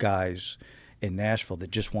guys in Nashville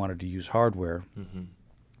that just wanted to use hardware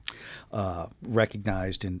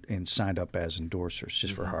recognized and signed up as endorsers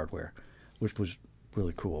just for hardware, which was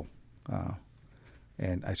really cool.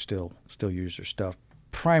 And I still use their stuff.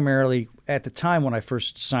 Primarily, at the time when I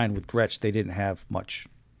first signed with Gretsch, they didn't have much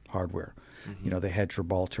hardware. You know, they had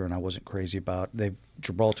Gibraltar, and I wasn't crazy about.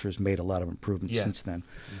 Gibraltar has made a lot of improvements since then.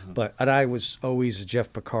 But I was always a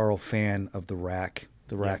Jeff Porcaro fan of the Rack.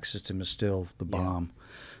 The Rack system is still the bomb.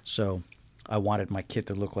 So I wanted my kit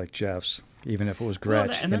to look like Jeff's, even if it was Gretsch.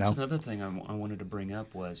 Well, and that's another thing I wanted to bring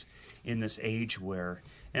up was in this age where,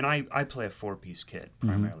 and I play a 4-piece kit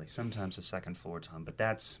primarily, sometimes a second floor tom, but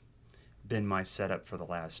that's been my setup for the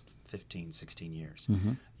last 15, 16 years.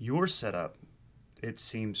 Your setup, it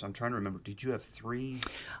seems, I'm trying to remember, did you have 3?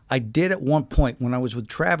 I did at one point. When I was with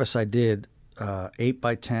Travis, I did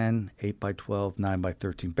 8x10, 8x12,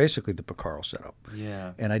 9x13, basically the Porcaro setup.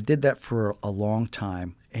 Yeah. And I did that for a long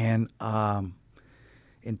time. And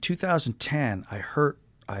In 2010,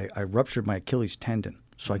 I ruptured my Achilles tendon,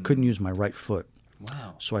 so I couldn't use my right foot.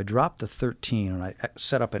 Wow. So I dropped the 13 and I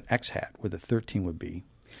set up an X-hat where the 13 would be,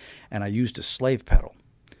 and I used a slave pedal.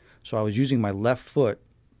 So I was using my left foot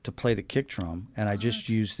to play the kick drum, and I just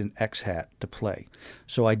used an X-hat to play.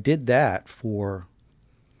 So I did that for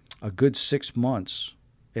a good 6 months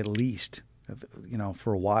at least,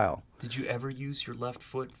 for a while. Did you ever use your left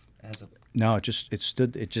foot as a... No, I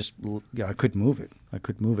couldn't move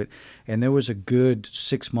it. And there was a good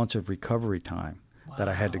 6 months of recovery time that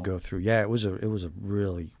I had to go through. Yeah, it was a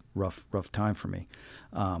really rough time for me.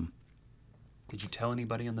 Did you tell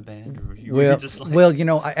anybody in the band? Or were you just like...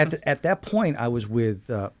 at that point I was with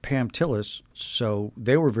Pam Tillis, so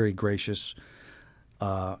they were very gracious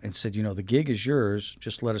and said, the gig is yours.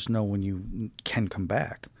 Just let us know when you can come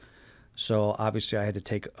back. So obviously I had to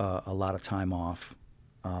take a lot of time off.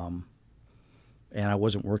 And I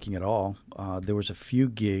wasn't working at all. There was a few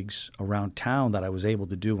gigs around town that I was able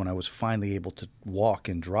to do when I was finally able to walk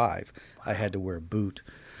and drive. Wow. I had to wear a boot.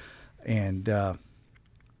 And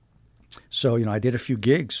so, I did a few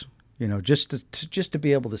gigs, just to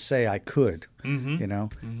be able to say I could,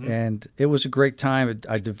 And it was a great time. It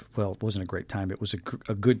wasn't a great time. It was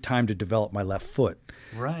a good time to develop my left foot.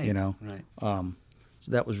 Right, right.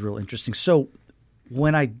 So that was real interesting. So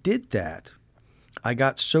when I did that, I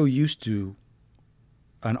got so used to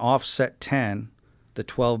an offset 10, the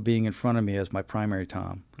 12 being in front of me as my primary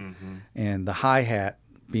tom, and the hi-hat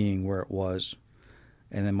being where it was,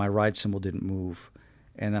 and then my ride cymbal didn't move,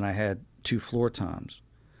 and then I had 2 floor toms.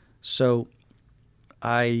 So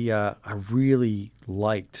I really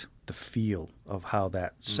liked the feel of how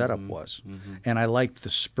that setup was, and I liked the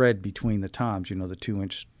spread between the toms, the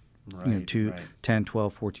 2-inch, 10,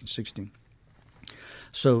 12, 14, 16.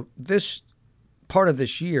 So this part of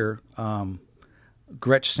this year,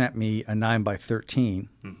 Gretsch sent me a 9x13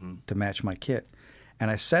 to match my kit. And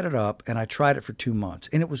I set it up, and I tried it for 2 months.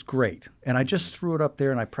 And it was great. And I just threw it up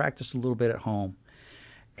there, and I practiced a little bit at home.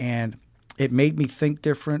 And it made me think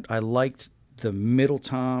different. I liked the middle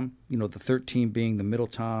tom, the 13 being the middle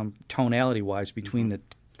tom, tonality-wise, between the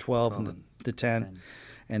 12 and the 10,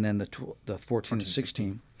 and then the 14 to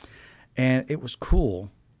 16. And it was cool,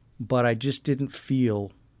 but I just didn't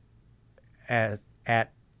feel at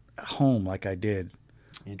home like I did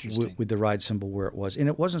with the ride cymbal where it was. And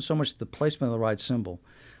it wasn't so much the placement of the ride cymbal.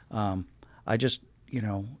 I just,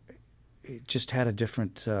 it just had a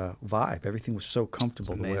different vibe. Everything was so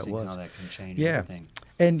comfortable the way it was. It's amazing how that can change everything.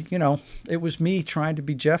 And, it was me trying to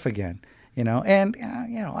be Jeff again, and,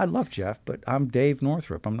 I love Jeff, but I'm Dave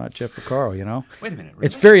Northrup. I'm not Jeff Porcaro, Wait a minute. Really?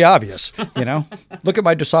 It's very obvious, Look at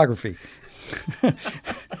my discography,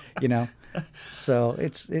 So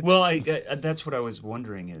it's well, that's what I was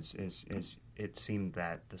wondering is it seemed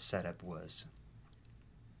that the setup was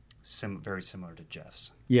very similar to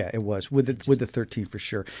Jeff's. Yeah, it was with the 13 for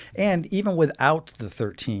sure, and even without the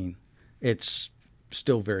 13, it's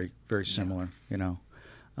still very, very similar,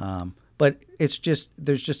 But it's just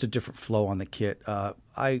there's just a different flow on the kit.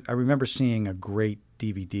 I remember seeing a great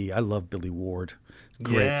DVD. I love Billy Ward.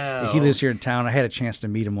 Great. Yeah. He lives here in town. I had a chance to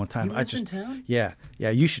meet him one time. He lives in town? Yeah.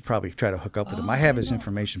 You should probably try to hook up with him. I have his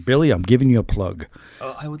information. Billy, I'm giving you a plug.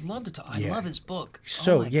 Oh, I would love to talk. I love his book.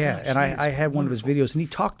 So, gosh, and I had one of his videos, and he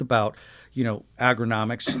talked about,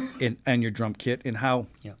 ergonomics and your drum kit, and how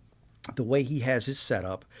the way he has his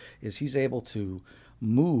setup is he's able to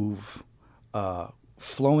move,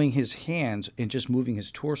 flowing his hands and just moving his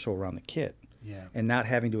torso around the kit, and not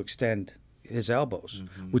having to extend his elbows,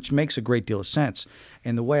 which makes a great deal of sense.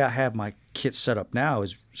 And the way I have my kit set up now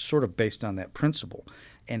is sort of based on that principle,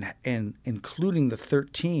 and including the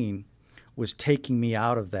 13 was taking me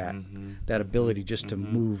out of that ability just to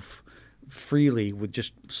move freely with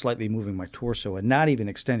just slightly moving my torso and not even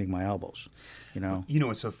extending my elbows.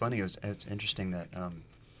 What's so funny is it's interesting that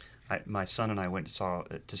my son and I went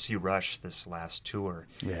to see Rush this last tour,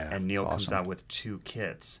 and Neil comes out with 2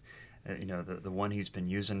 kits. The one he's been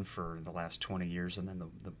using for the last 20 years, and then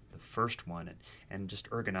the first one, and just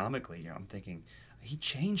ergonomically, I'm thinking he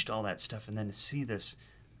changed all that stuff, and then to see this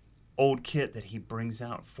old kit that he brings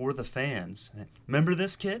out for the fans. Remember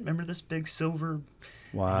this kit? Remember this big silver?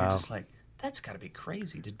 Wow! And you're just like, that's got to be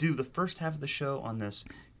crazy to do the first half of the show on this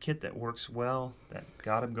kit that works well, that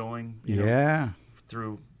got him going.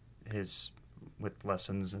 Through with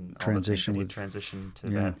lessons and transition to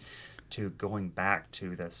that, to going back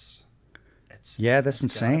to this. That's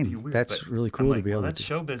insane. Weird, that's really cool to be able to do. That's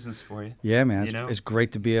show business for you. Yeah, man. It's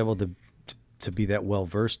great to be able to be that well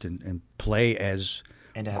versed and play as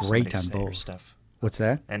and to have great on set both. Your stuff. What's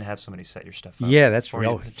that? And have somebody set your stuff up. Yeah, that's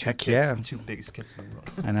real. Heck yeah. 2 biggest kits in the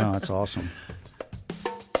world. I know, that's awesome.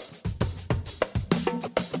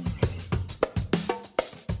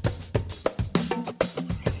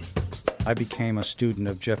 I became a student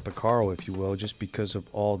of Jeff Porcaro, if you will, just because of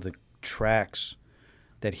all the tracks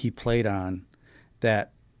that he played on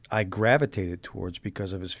that I gravitated towards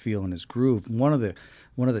because of his feel and his groove. One of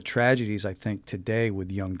the tragedies I think today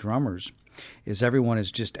with young drummers is everyone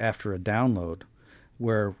is just after a download,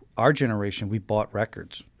 where our generation, we bought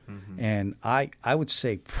records. Mm-hmm. And I would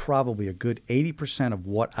say probably a good 80% of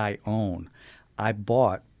what I own I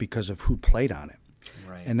bought because of who played on it.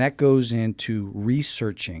 Right. And that goes into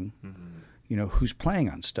researching, who's playing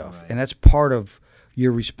on stuff. Right. And that's part of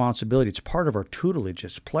your responsibility. It's part of our tutelage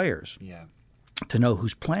as players to know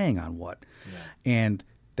who's playing on what. Yeah. And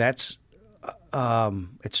that's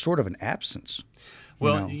it's sort of an absence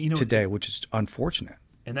today, which is unfortunate.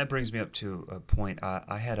 And that brings me up to a point.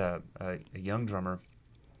 I had a young drummer,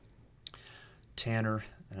 Tanner,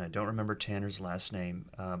 and I don't remember Tanner's last name,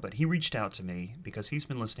 but he reached out to me because he's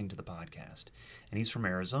been listening to the podcast, and he's from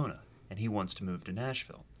Arizona, and he wants to move to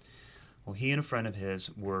Nashville. Well, he and a friend of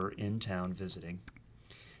his were in town visiting,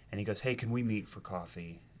 and he goes, "Hey, can we meet for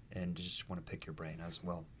coffee and just want to pick your brain?" I was,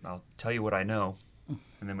 "Well, I'll tell you what I know,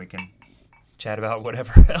 and then we can chat about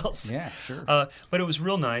whatever else." Yeah, sure. But it was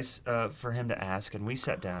real nice for him to ask, and we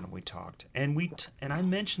sat down and we talked, and I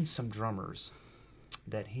mentioned some drummers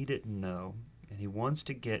that he didn't know, and he wants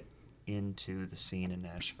to get into the scene in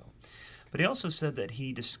Nashville. But he also said that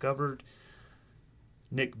he discovered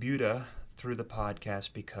Nick Buda through the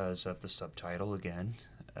podcast because of the subtitle, again,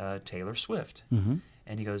 Taylor Swift. Mm-hmm.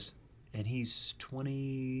 And he goes, and he's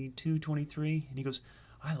 22, 23, and he goes,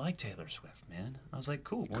 "I like Taylor Swift, man." I was like,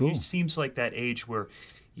 cool. Well, he seems like that age where,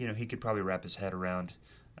 he could probably wrap his head around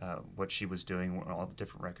what she was doing, all the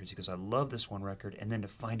different records. He goes, "I love this one record." And then to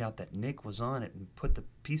find out that Nick was on it and put the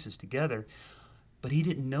pieces together, but he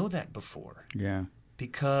didn't know that before. Yeah.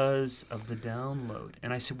 Because of the download.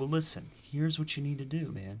 And I said, well, listen, here's what you need to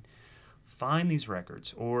do, man. Find these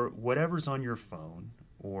records or whatever's on your phone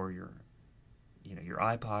or your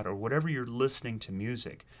iPod or whatever you're listening to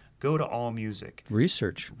music. Go to AllMusic.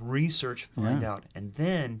 Research, find out. And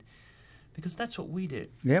then, because that's what we did.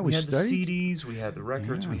 Yeah, we had studied. The CDs, we had the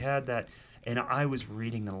records, we had that. And I was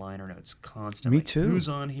reading the liner notes constantly. Me too. Who's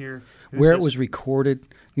on here? Where it was recorded.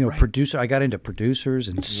 Right. Producer. I got into producers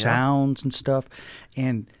and sounds and stuff.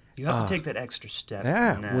 And you have to take that extra step.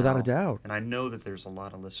 Yeah, now. Without a doubt. And I know that there's a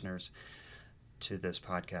lot of listeners to this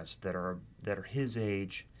podcast that are his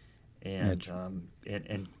age and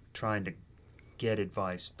trying to get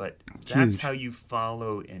advice. But that's how you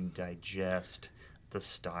follow and digest the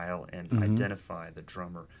style and identify the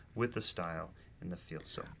drummer with the style and the feel.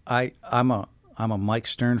 So I'm a Mike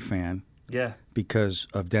Stern fan. Yeah. Because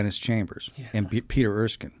of Dennis Chambers and Peter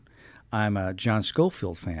Erskine. I'm a John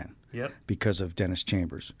Schofield fan. Yep. Because of Dennis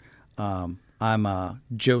Chambers. I'm a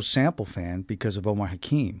Joe Sample fan because of Omar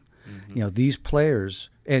Hakim. Mm-hmm. These players,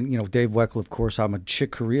 and Dave Weckl, of course. I'm a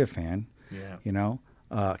Chick Corea fan. Yeah.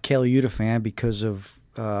 Kelly Yuta fan because of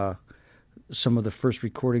some of the first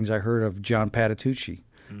recordings I heard of John Patitucci.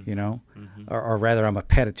 Or rather, I'm a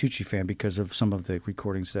Patitucci fan because of some of the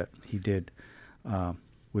recordings that he did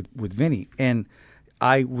with Vinny. And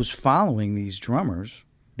I was following these drummers.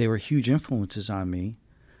 They were huge influences on me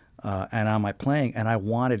and on my playing, and I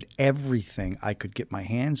wanted everything I could get my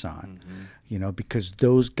hands on, because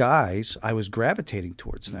those guys, I was gravitating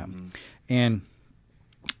towards them. And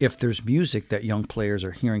if there's music that young players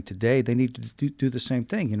are hearing today, they need to do the same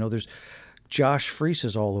thing. There's Josh Freese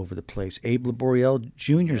is all over the place. Abe Laboriel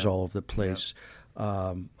Jr. is all over the place.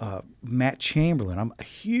 Matt Chamberlain. I'm a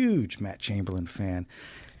huge Matt Chamberlain fan.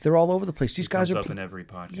 They're all over the place. These guys are up in every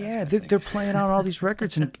podcast. Yeah, they're playing on all these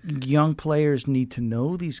records, and young players need to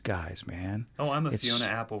know these guys, man. Oh, I'm a Fiona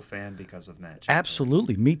Apple fan because of Matt Chamberlain.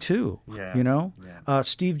 Absolutely, me too. Yeah.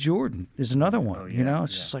 Steve Jordan is another one. Oh, yeah,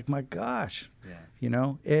 it's just like, my gosh. Yeah.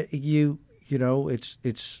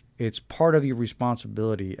 It's part of your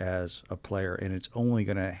responsibility as a player, and it's only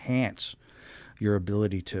going to enhance your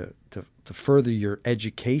ability to further your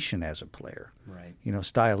education as a player. Right.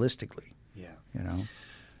 Stylistically. Yeah.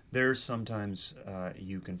 There's sometimes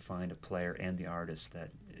you can find a player and the artist that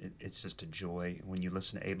it's just a joy when you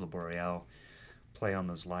listen to Abe Laboriel play on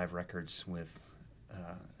those live records with,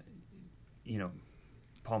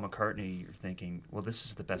 Paul McCartney. You're thinking, well, this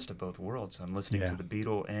is the best of both worlds. I'm listening to the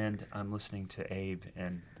Beatle and I'm listening to Abe,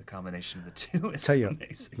 and the combination of the two is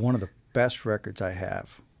amazing. One of the best records I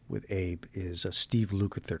have with Abe is a Steve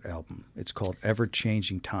Lukather album. It's called Ever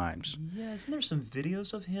Changing Times. Yeah, isn't there some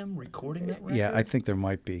videos of him recording that record? Yeah, I think there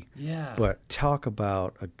might be. Yeah. But talk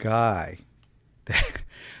about a guy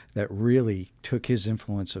that really took his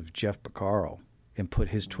influence of Jeff Porcaro and put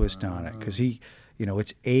his twist on it. Because he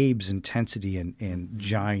it's Abe's intensity and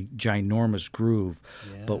ginormous groove,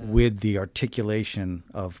 but with the articulation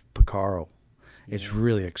of Porcaro. It's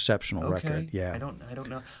really exceptional record. Yeah, I don't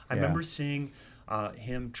know. I remember seeing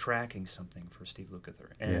him tracking something for Steve Lukather.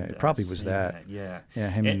 And, it probably was that. Yeah.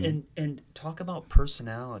 Him and talk about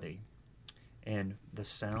personality and the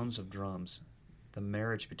sounds of drums, the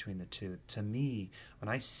marriage between the two. To me, when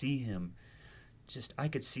I see him, I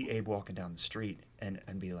could see Abe walking down the street and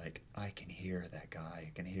be like, I can hear that guy.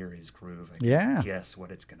 I can hear his groove. I can guess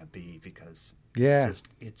what it's going to be because it's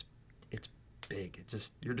big. It's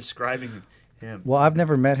just, you're describing him. Well, I've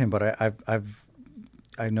never met him, but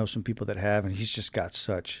I know some people that have, and he's just got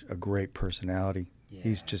such a great personality. Yeah.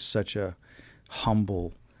 He's just such a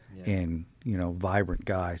humble and vibrant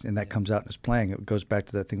guy, and that comes out in his playing. It goes back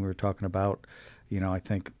to that thing we were talking about. I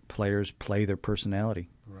think players play their personality.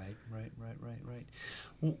 Right.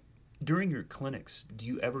 Well, during your clinics, do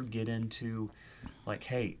you ever get into like,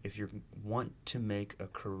 hey, if you want to make a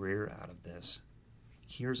career out of this,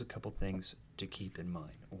 here's a couple things to keep in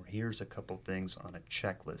mind, or here's a couple things on a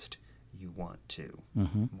checklist you want to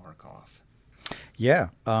mark off? Yeah,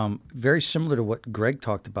 very similar to what Greg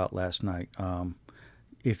talked about last night.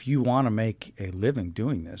 If you want to make a living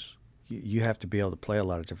doing this, you have to be able to play a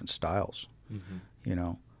lot of different styles,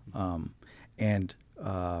 and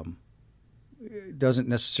it doesn't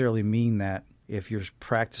necessarily mean that if you're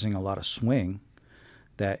practicing a lot of swing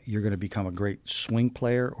that you're going to become a great swing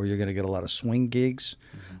player or you're going to get a lot of swing gigs,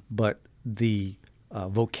 but the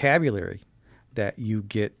vocabulary that you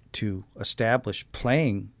get to establish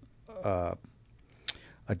playing a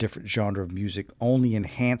different genre of music only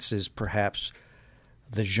enhances perhaps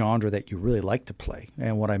the genre that you really like to play.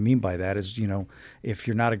 And what I mean by that is, if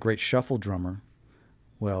you're not a great shuffle drummer,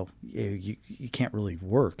 well, you can't really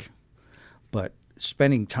work. But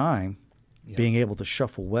spending time being able to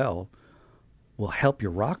shuffle well will help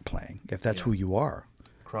your rock playing if that's who you are.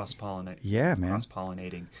 Cross-pollinate. Yeah, man.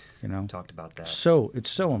 Cross-pollinating. Talked about that. So it's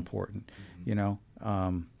so important,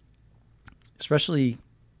 especially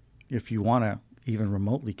if you want to even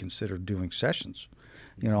remotely consider doing sessions.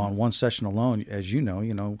 On one session alone, as you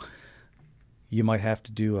you might have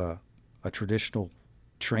to do a traditional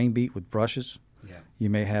train beat with brushes. Yeah. You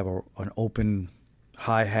may have an open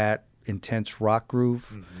hi-hat, intense rock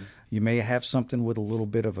groove. You may have something with a little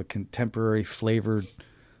bit of a contemporary flavored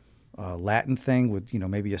Latin thing with,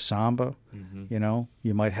 maybe a samba.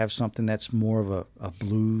 You might have something that's more of a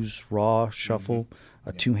blues, raw shuffle,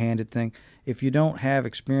 a two-handed thing. If you don't have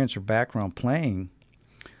experience or background playing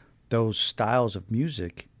those styles of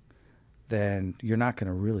music, then you're not going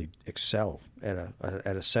to really excel at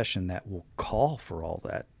a session that will call for all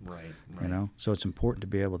that. Right. So it's important to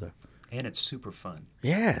be able to. And it's super fun.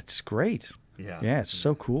 Yeah, it's great. Yeah, it's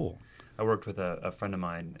so cool. I worked with a friend of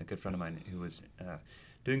mine, a good friend of mine, who was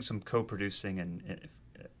doing some co-producing and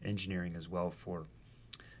engineering as well for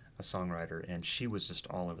a songwriter, and she was just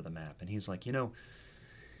all over the map. And he's like,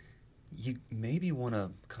 you maybe want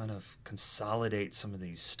to kind of consolidate some of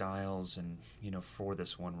these styles and, for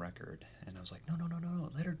this one record. And I was like, no,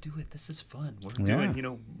 let her do it. This is fun.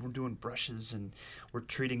 We're doing brushes and we're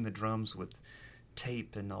treating the drums with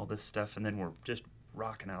tape and all this stuff, and then we're just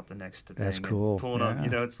rocking out the next thing. That's cool. Pulling up,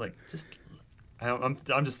 it's like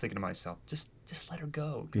I'm just thinking to myself, just let her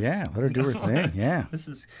go. Yeah, let her do her thing. Yeah, this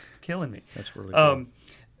is killing me. That's really cool.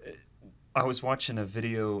 I was watching a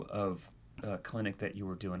video of a clinic that you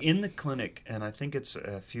were doing. In the clinic, and I think it's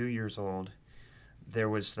a few years old, there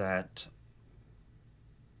was that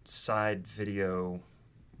side video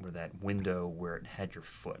or that window where it had your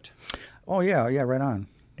foot. Oh yeah, right on.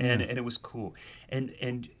 And it was cool.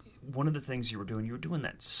 And one of the things you were doing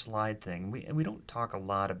that slide thing. We don't talk a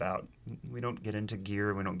lot about, we don't get into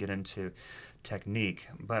gear, we don't get into technique,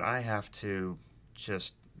 but I have to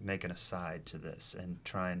just make an aside to this and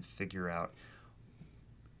try and figure out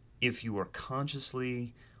if you are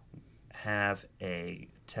consciously have a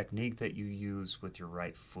technique that you use with your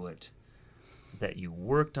right foot that you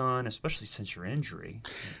worked on, especially since your injury,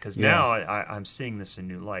 because now I'm seeing this in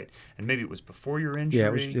new light. And maybe it was before your injury. Yeah,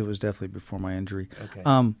 it was definitely before my injury.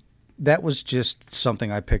 Okay. That was just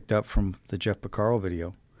something I picked up from the Jeff Porcaro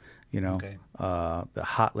video, the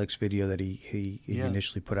Hot Licks video that he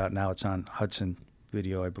initially put out. Now it's on Hudson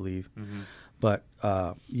Video, I believe. But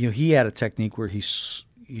he had a technique where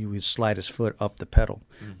he would slide his foot up the pedal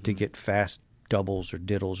to get fast doubles or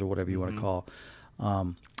diddles or whatever you want to call.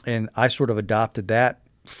 And I sort of adopted that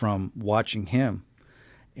from watching him.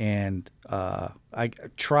 And I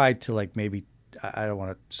tried to maybe, I don't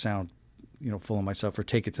want to sound full of myself, or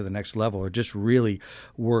take it to the next level, or just really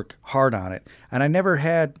work hard on it. And I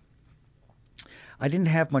didn't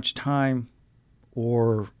have much time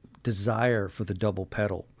or desire for the double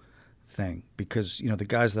pedal thing, because the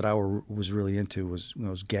guys that I was really into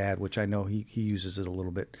was Gadd, which I know he uses it a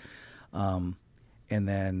little bit, and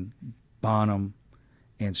then Bonham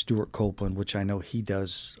and Stuart Copeland, which I know he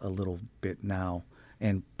does a little bit now,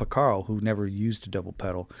 and Porcaro, who never used a double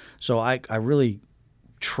pedal. So I really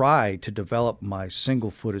tried to develop my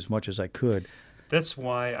single foot as much as I could. That's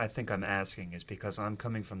why I think I'm asking, is because I'm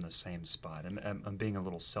coming from the same spot. I'm being a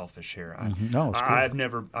little selfish here. No, it's good. I've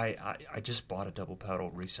never. I just bought a double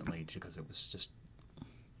pedal recently because it was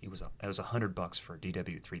 $100 for a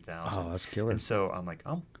DW3000. Oh, that's killer. And so I'm like,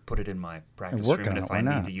 I'll put it in my practice work room, on and it. if Why I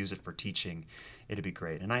not? need to use it for teaching, it'd be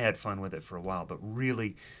great. And I had fun with it for a while, but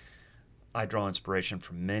really, I draw inspiration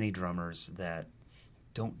from many drummers that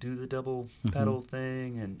don't do the double pedal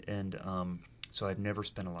thing, and so I've never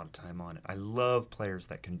spent a lot of time on it. I love players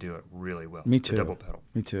that can do it really well. Me too. The double pedal.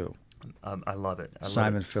 Me too. I love it.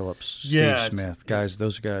 Simon Phillips, Steve Yeah, Smith, guys,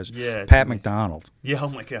 those guys. Yeah, Pat McDonald. Yeah, oh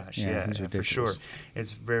my gosh, Yeah, he's for ridiculous. sure.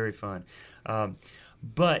 It's very fun.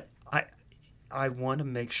 But I want to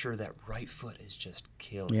make sure that right foot is just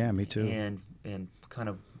killing. Yeah, me too. And kind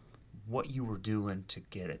of what you were doing to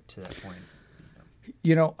get it to that point.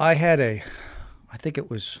 I had I think it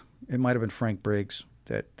might have been Frank Briggs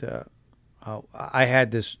that I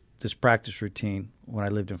had this practice routine when I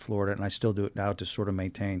lived in Florida, and I still do it now to sort of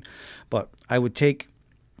maintain. But I would take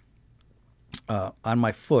on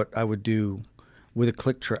my foot, I would do with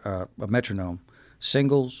a metronome,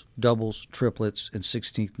 singles, doubles, triplets, and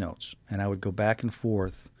 16th notes, and I would go back and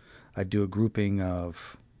forth. I'd do a grouping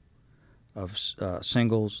of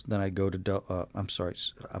singles, then I'd go to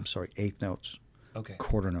eighth notes, Okay.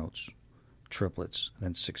 quarter notes, triplets,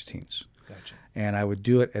 then 16ths. Gotcha. And I would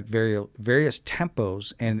do it at various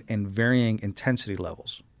tempos and varying intensity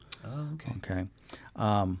levels. Oh, okay. Okay.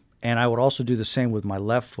 And I would also do the same with my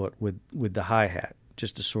left foot with the hi-hat,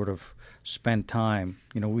 just to sort of spend time.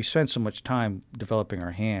 We spend so much time developing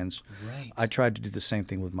our hands. Right. I tried to do the same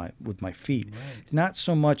thing with my feet. Right. Not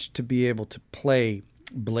so much to be able to play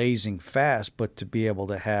blazing fast, but to be able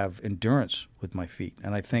to have endurance with my feet.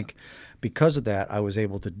 And I think because of that, I was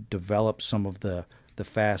able to develop some of the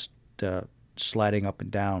fast sliding up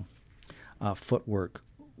and down footwork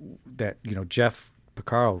that Jeff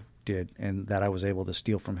Porcaro did, and that I was able to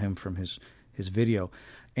steal from him from his video.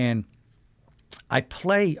 And I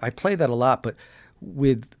play that a lot, but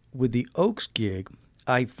with the Oaks gig,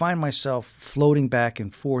 I find myself floating back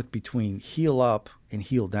and forth between heel up and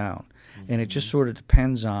heel down. Mm-hmm. And it just sort of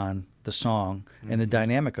depends on the song and the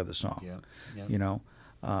dynamic of the song. Yeah.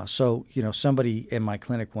 So somebody in my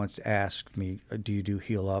clinic once asked me, do you do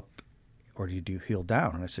heel up or do you do heel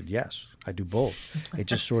down? And I said, yes, I do both. It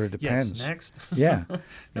just sort of depends. Yes, next. Yeah.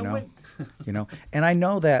 Wait. And I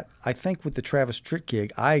know that, I think with the Travis Tritt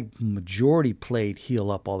gig, I majority played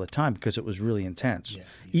heel up all the time because it was really intense. Yeah.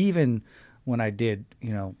 Even when I did,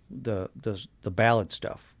 the ballad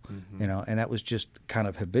stuff, and that was just kind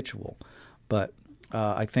of habitual. But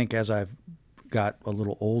I think as I've got a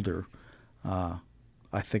little older,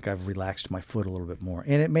 I think I've relaxed my foot a little bit more.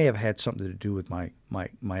 And it may have had something to do with my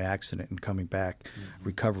accident and coming back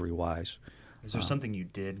recovery-wise. Is there something you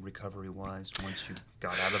did recovery-wise once you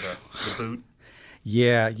got out of the boot?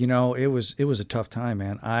 Yeah, it was a tough time,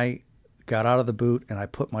 man. I got out of the boot, and I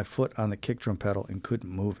put my foot on the kick drum pedal and couldn't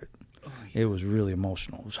move it. Oh, yeah. It was really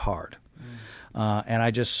emotional. It was hard. And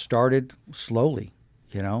I just started slowly,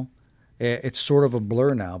 It's sort of a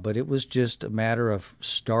blur now, but it was just a matter of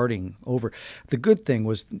starting over. The good thing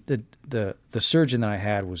was the surgeon that I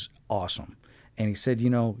had was awesome. And he said,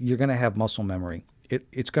 you're going to have muscle memory.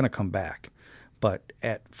 It's going to come back. But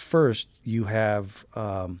at first, you have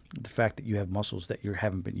the fact that you have muscles that you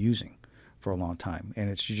haven't been using for a long time, and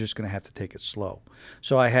you're just going to have to take it slow.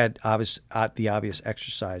 So I had the obvious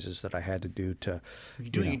exercises that I had to do to. Were you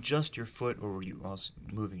doing just your foot, or were you also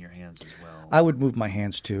moving your hands as well? I would move my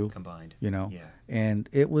hands too. Combined. Yeah. And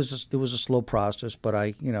it was a slow process, but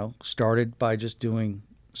I started by just doing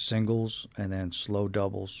singles and then slow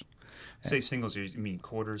doubles. Say singles, you mean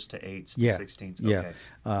quarters to eighths to 16ths? Yeah.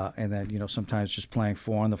 Okay. And then sometimes just playing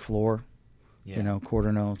 4 on the floor. Yeah.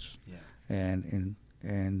 Quarter notes. Yeah. And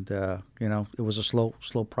it was a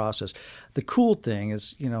slow process. The cool thing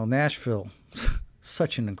is, Nashville,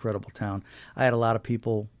 such an incredible town. I had a lot of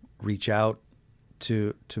people reach out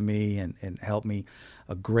to me and help me.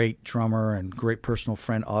 A great drummer and great personal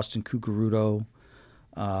friend, Austin Cucuruto,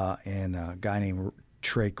 and a guy named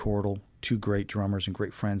Trey Cordell, 2 great drummers and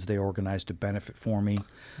great friends. They organized a benefit for me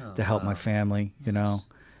to help my family, It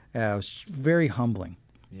was very humbling,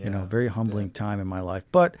 very humbling time in my life.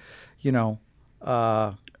 But,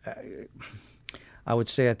 I would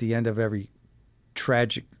say at the end of every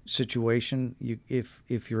tragic situation,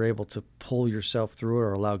 if you're able to pull yourself through it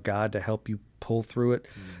or allow God to help you pull through it,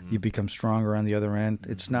 you become stronger on the other end.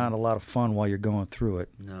 It's not a lot of fun while you're going through it.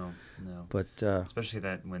 No. But especially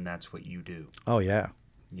when that's what you do. Oh yeah.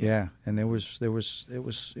 And it was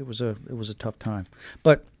a tough time.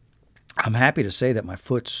 But I'm happy to say that my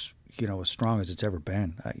foot's as strong as it's ever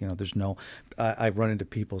been. I run into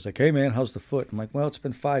people. It's like, hey man, how's the foot? I'm like, well, it's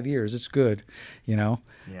been 5 years. It's good. Yeah.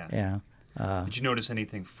 Did you notice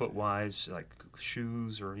anything foot-wise, like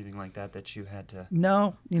shoes or anything like that you had to?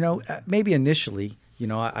 No, maybe initially,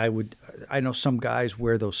 I know some guys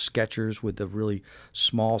wear those Skechers with the really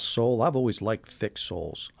small sole. I've always liked thick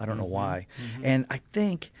soles. I don't know why. And I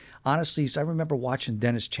think, honestly, I remember watching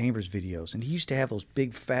Dennis Chambers videos, and he used to have those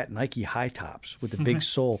big fat Nike high tops with the big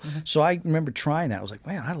sole. So I remember trying that. I was like,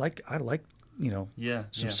 man, I like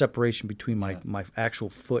some separation between my actual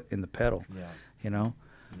foot and the pedal.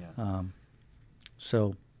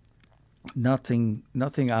 So nothing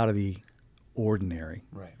out of the ordinary.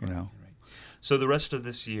 Right. So the rest of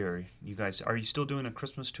this year, you guys, are you still doing a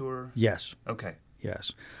Christmas tour? Yes. Okay.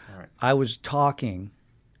 Yes. All right. I was talking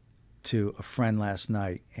to a friend last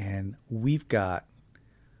night, and we've got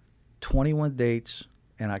 21 dates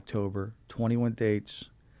in October, 21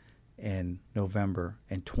 dates in November,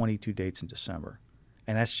 and 22 dates in December.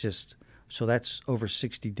 And that's over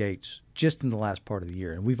 60 dates just in the last part of the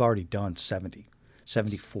year. And we've already done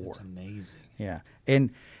 74. That's amazing. Yeah.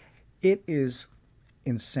 And it is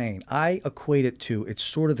insane. I equate it to, it's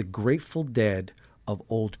sort of the Grateful Dead of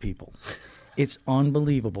old people. It's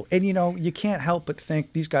unbelievable. And, you can't help but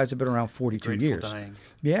think these guys have been around 42 Grateful years. Dying.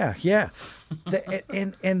 Yeah.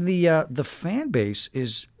 The fan base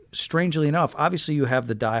is, strangely enough, obviously you have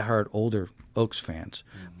the diehard older Oaks fans,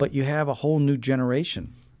 but you have a whole new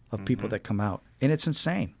generation of people that come out. And it's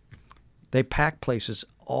insane. They pack places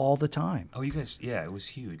all the time. Oh, you guys, it was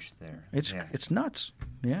huge there. It's nuts.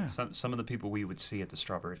 Yeah. Some of the people we would see at the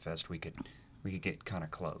Strawberry Fest, we could get kind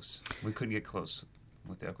of close. We couldn't get close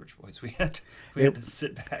with the Elk Ridge Boys. We had to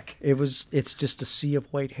sit back. It's just a sea of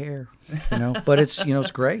white hair, But it's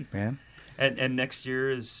it's great, man. And next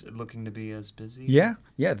year is looking to be as busy. Yeah.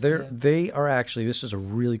 They are actually. This is a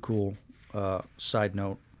really cool side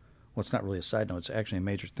note. Well, it's not really a side note. It's actually a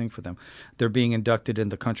major thing for them. They're being inducted in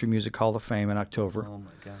the Country Music Hall of Fame in October. Oh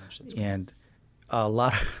my gosh! And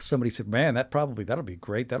somebody said, "Man, that'll be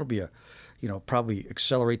great. That'll be probably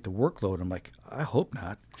accelerate the workload." I'm like, I hope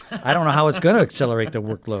not. I don't know how it's going to accelerate the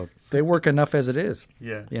workload. They work enough as it is.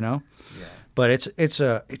 Yeah. Yeah. But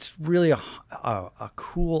it's really a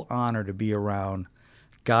cool honor to be around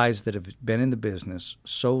guys that have been in the business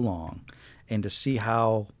so long, and to see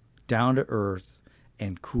how down to earth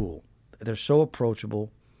and cool. They're so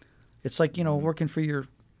approachable. It's like, working for your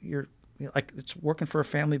like it's working for a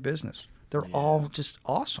family business. They're all just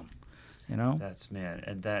awesome, That's, man,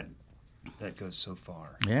 and that goes so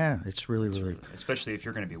far. Yeah, it's really, especially if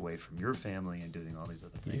you're going to be away from your family and doing all these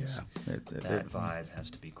other things. Yeah. That vibe has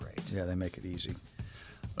to be great. Yeah, they make it easy.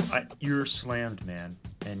 You're slammed, man,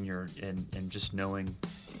 and and just knowing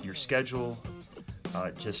your schedule,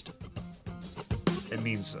 it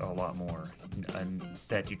means a lot more. And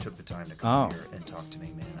that you took the time to come here and talk to me,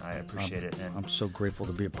 man. I appreciate it. And I'm so grateful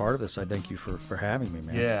to be a part of this. I thank you for having me,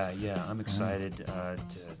 man. Yeah. I'm excited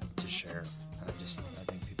to share. I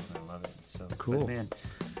think people are going to love it. So cool. But man,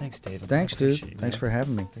 thanks, David. Thanks, dude. Thanks for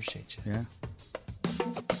having me. Appreciate you. Yeah.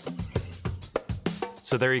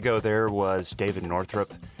 So there you go. There was David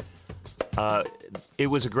Northrup. It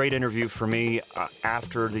was a great interview for me.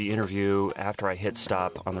 After the interview, after I hit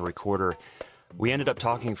stop on the recorder, we ended up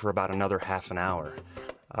talking for about another half an hour.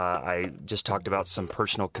 I just talked about some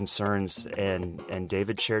personal concerns, and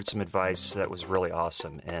David shared some advice that was really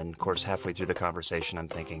awesome. And, of course, halfway through the conversation, I'm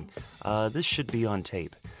thinking, this should be on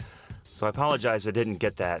tape. So I apologize I didn't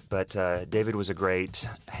get that, but David was a great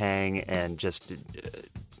hang and just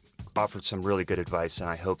offered some really good advice, and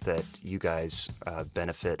I hope that you guys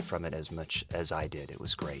benefit from it as much as I did. It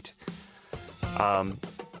was great.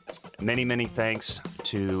 Many, many thanks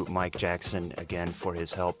to Mike Jackson again for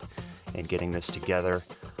his help in getting this together.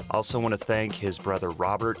 I also want to thank his brother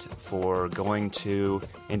Robert for going to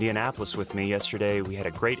Indianapolis with me yesterday. We had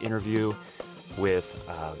a great interview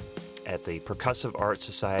at the Percussive Art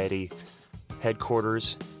Society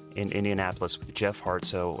headquarters in Indianapolis with Jeff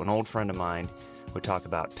Hartso, an old friend of mine. We talk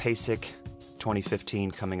about PASIC 2015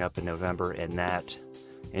 coming up in November, and that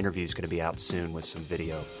interview is going to be out soon with some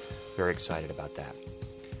video. Very excited about that.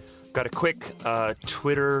 Got a quick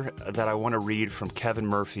Twitter that I want to read from Kevin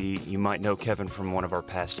Murphy. You might know Kevin from one of our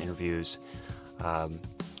past interviews.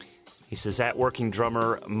 He says, at Working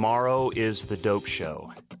Drummer, Morrow is the dope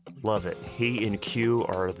show. Love it. He and Q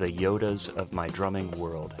are the Yodas of my drumming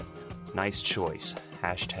world. Nice choice.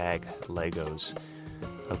 Hashtag Legos.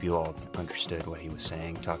 Hope you all understood what he was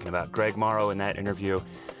saying, talking about Greg Morrow in that interview.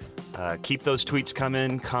 Keep those tweets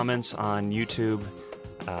coming, comments on YouTube,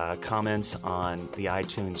 comments on the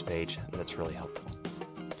iTunes page. That's really helpful.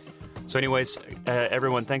 So anyways,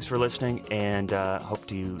 everyone, thanks for listening, and hope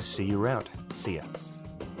to see you around. See ya.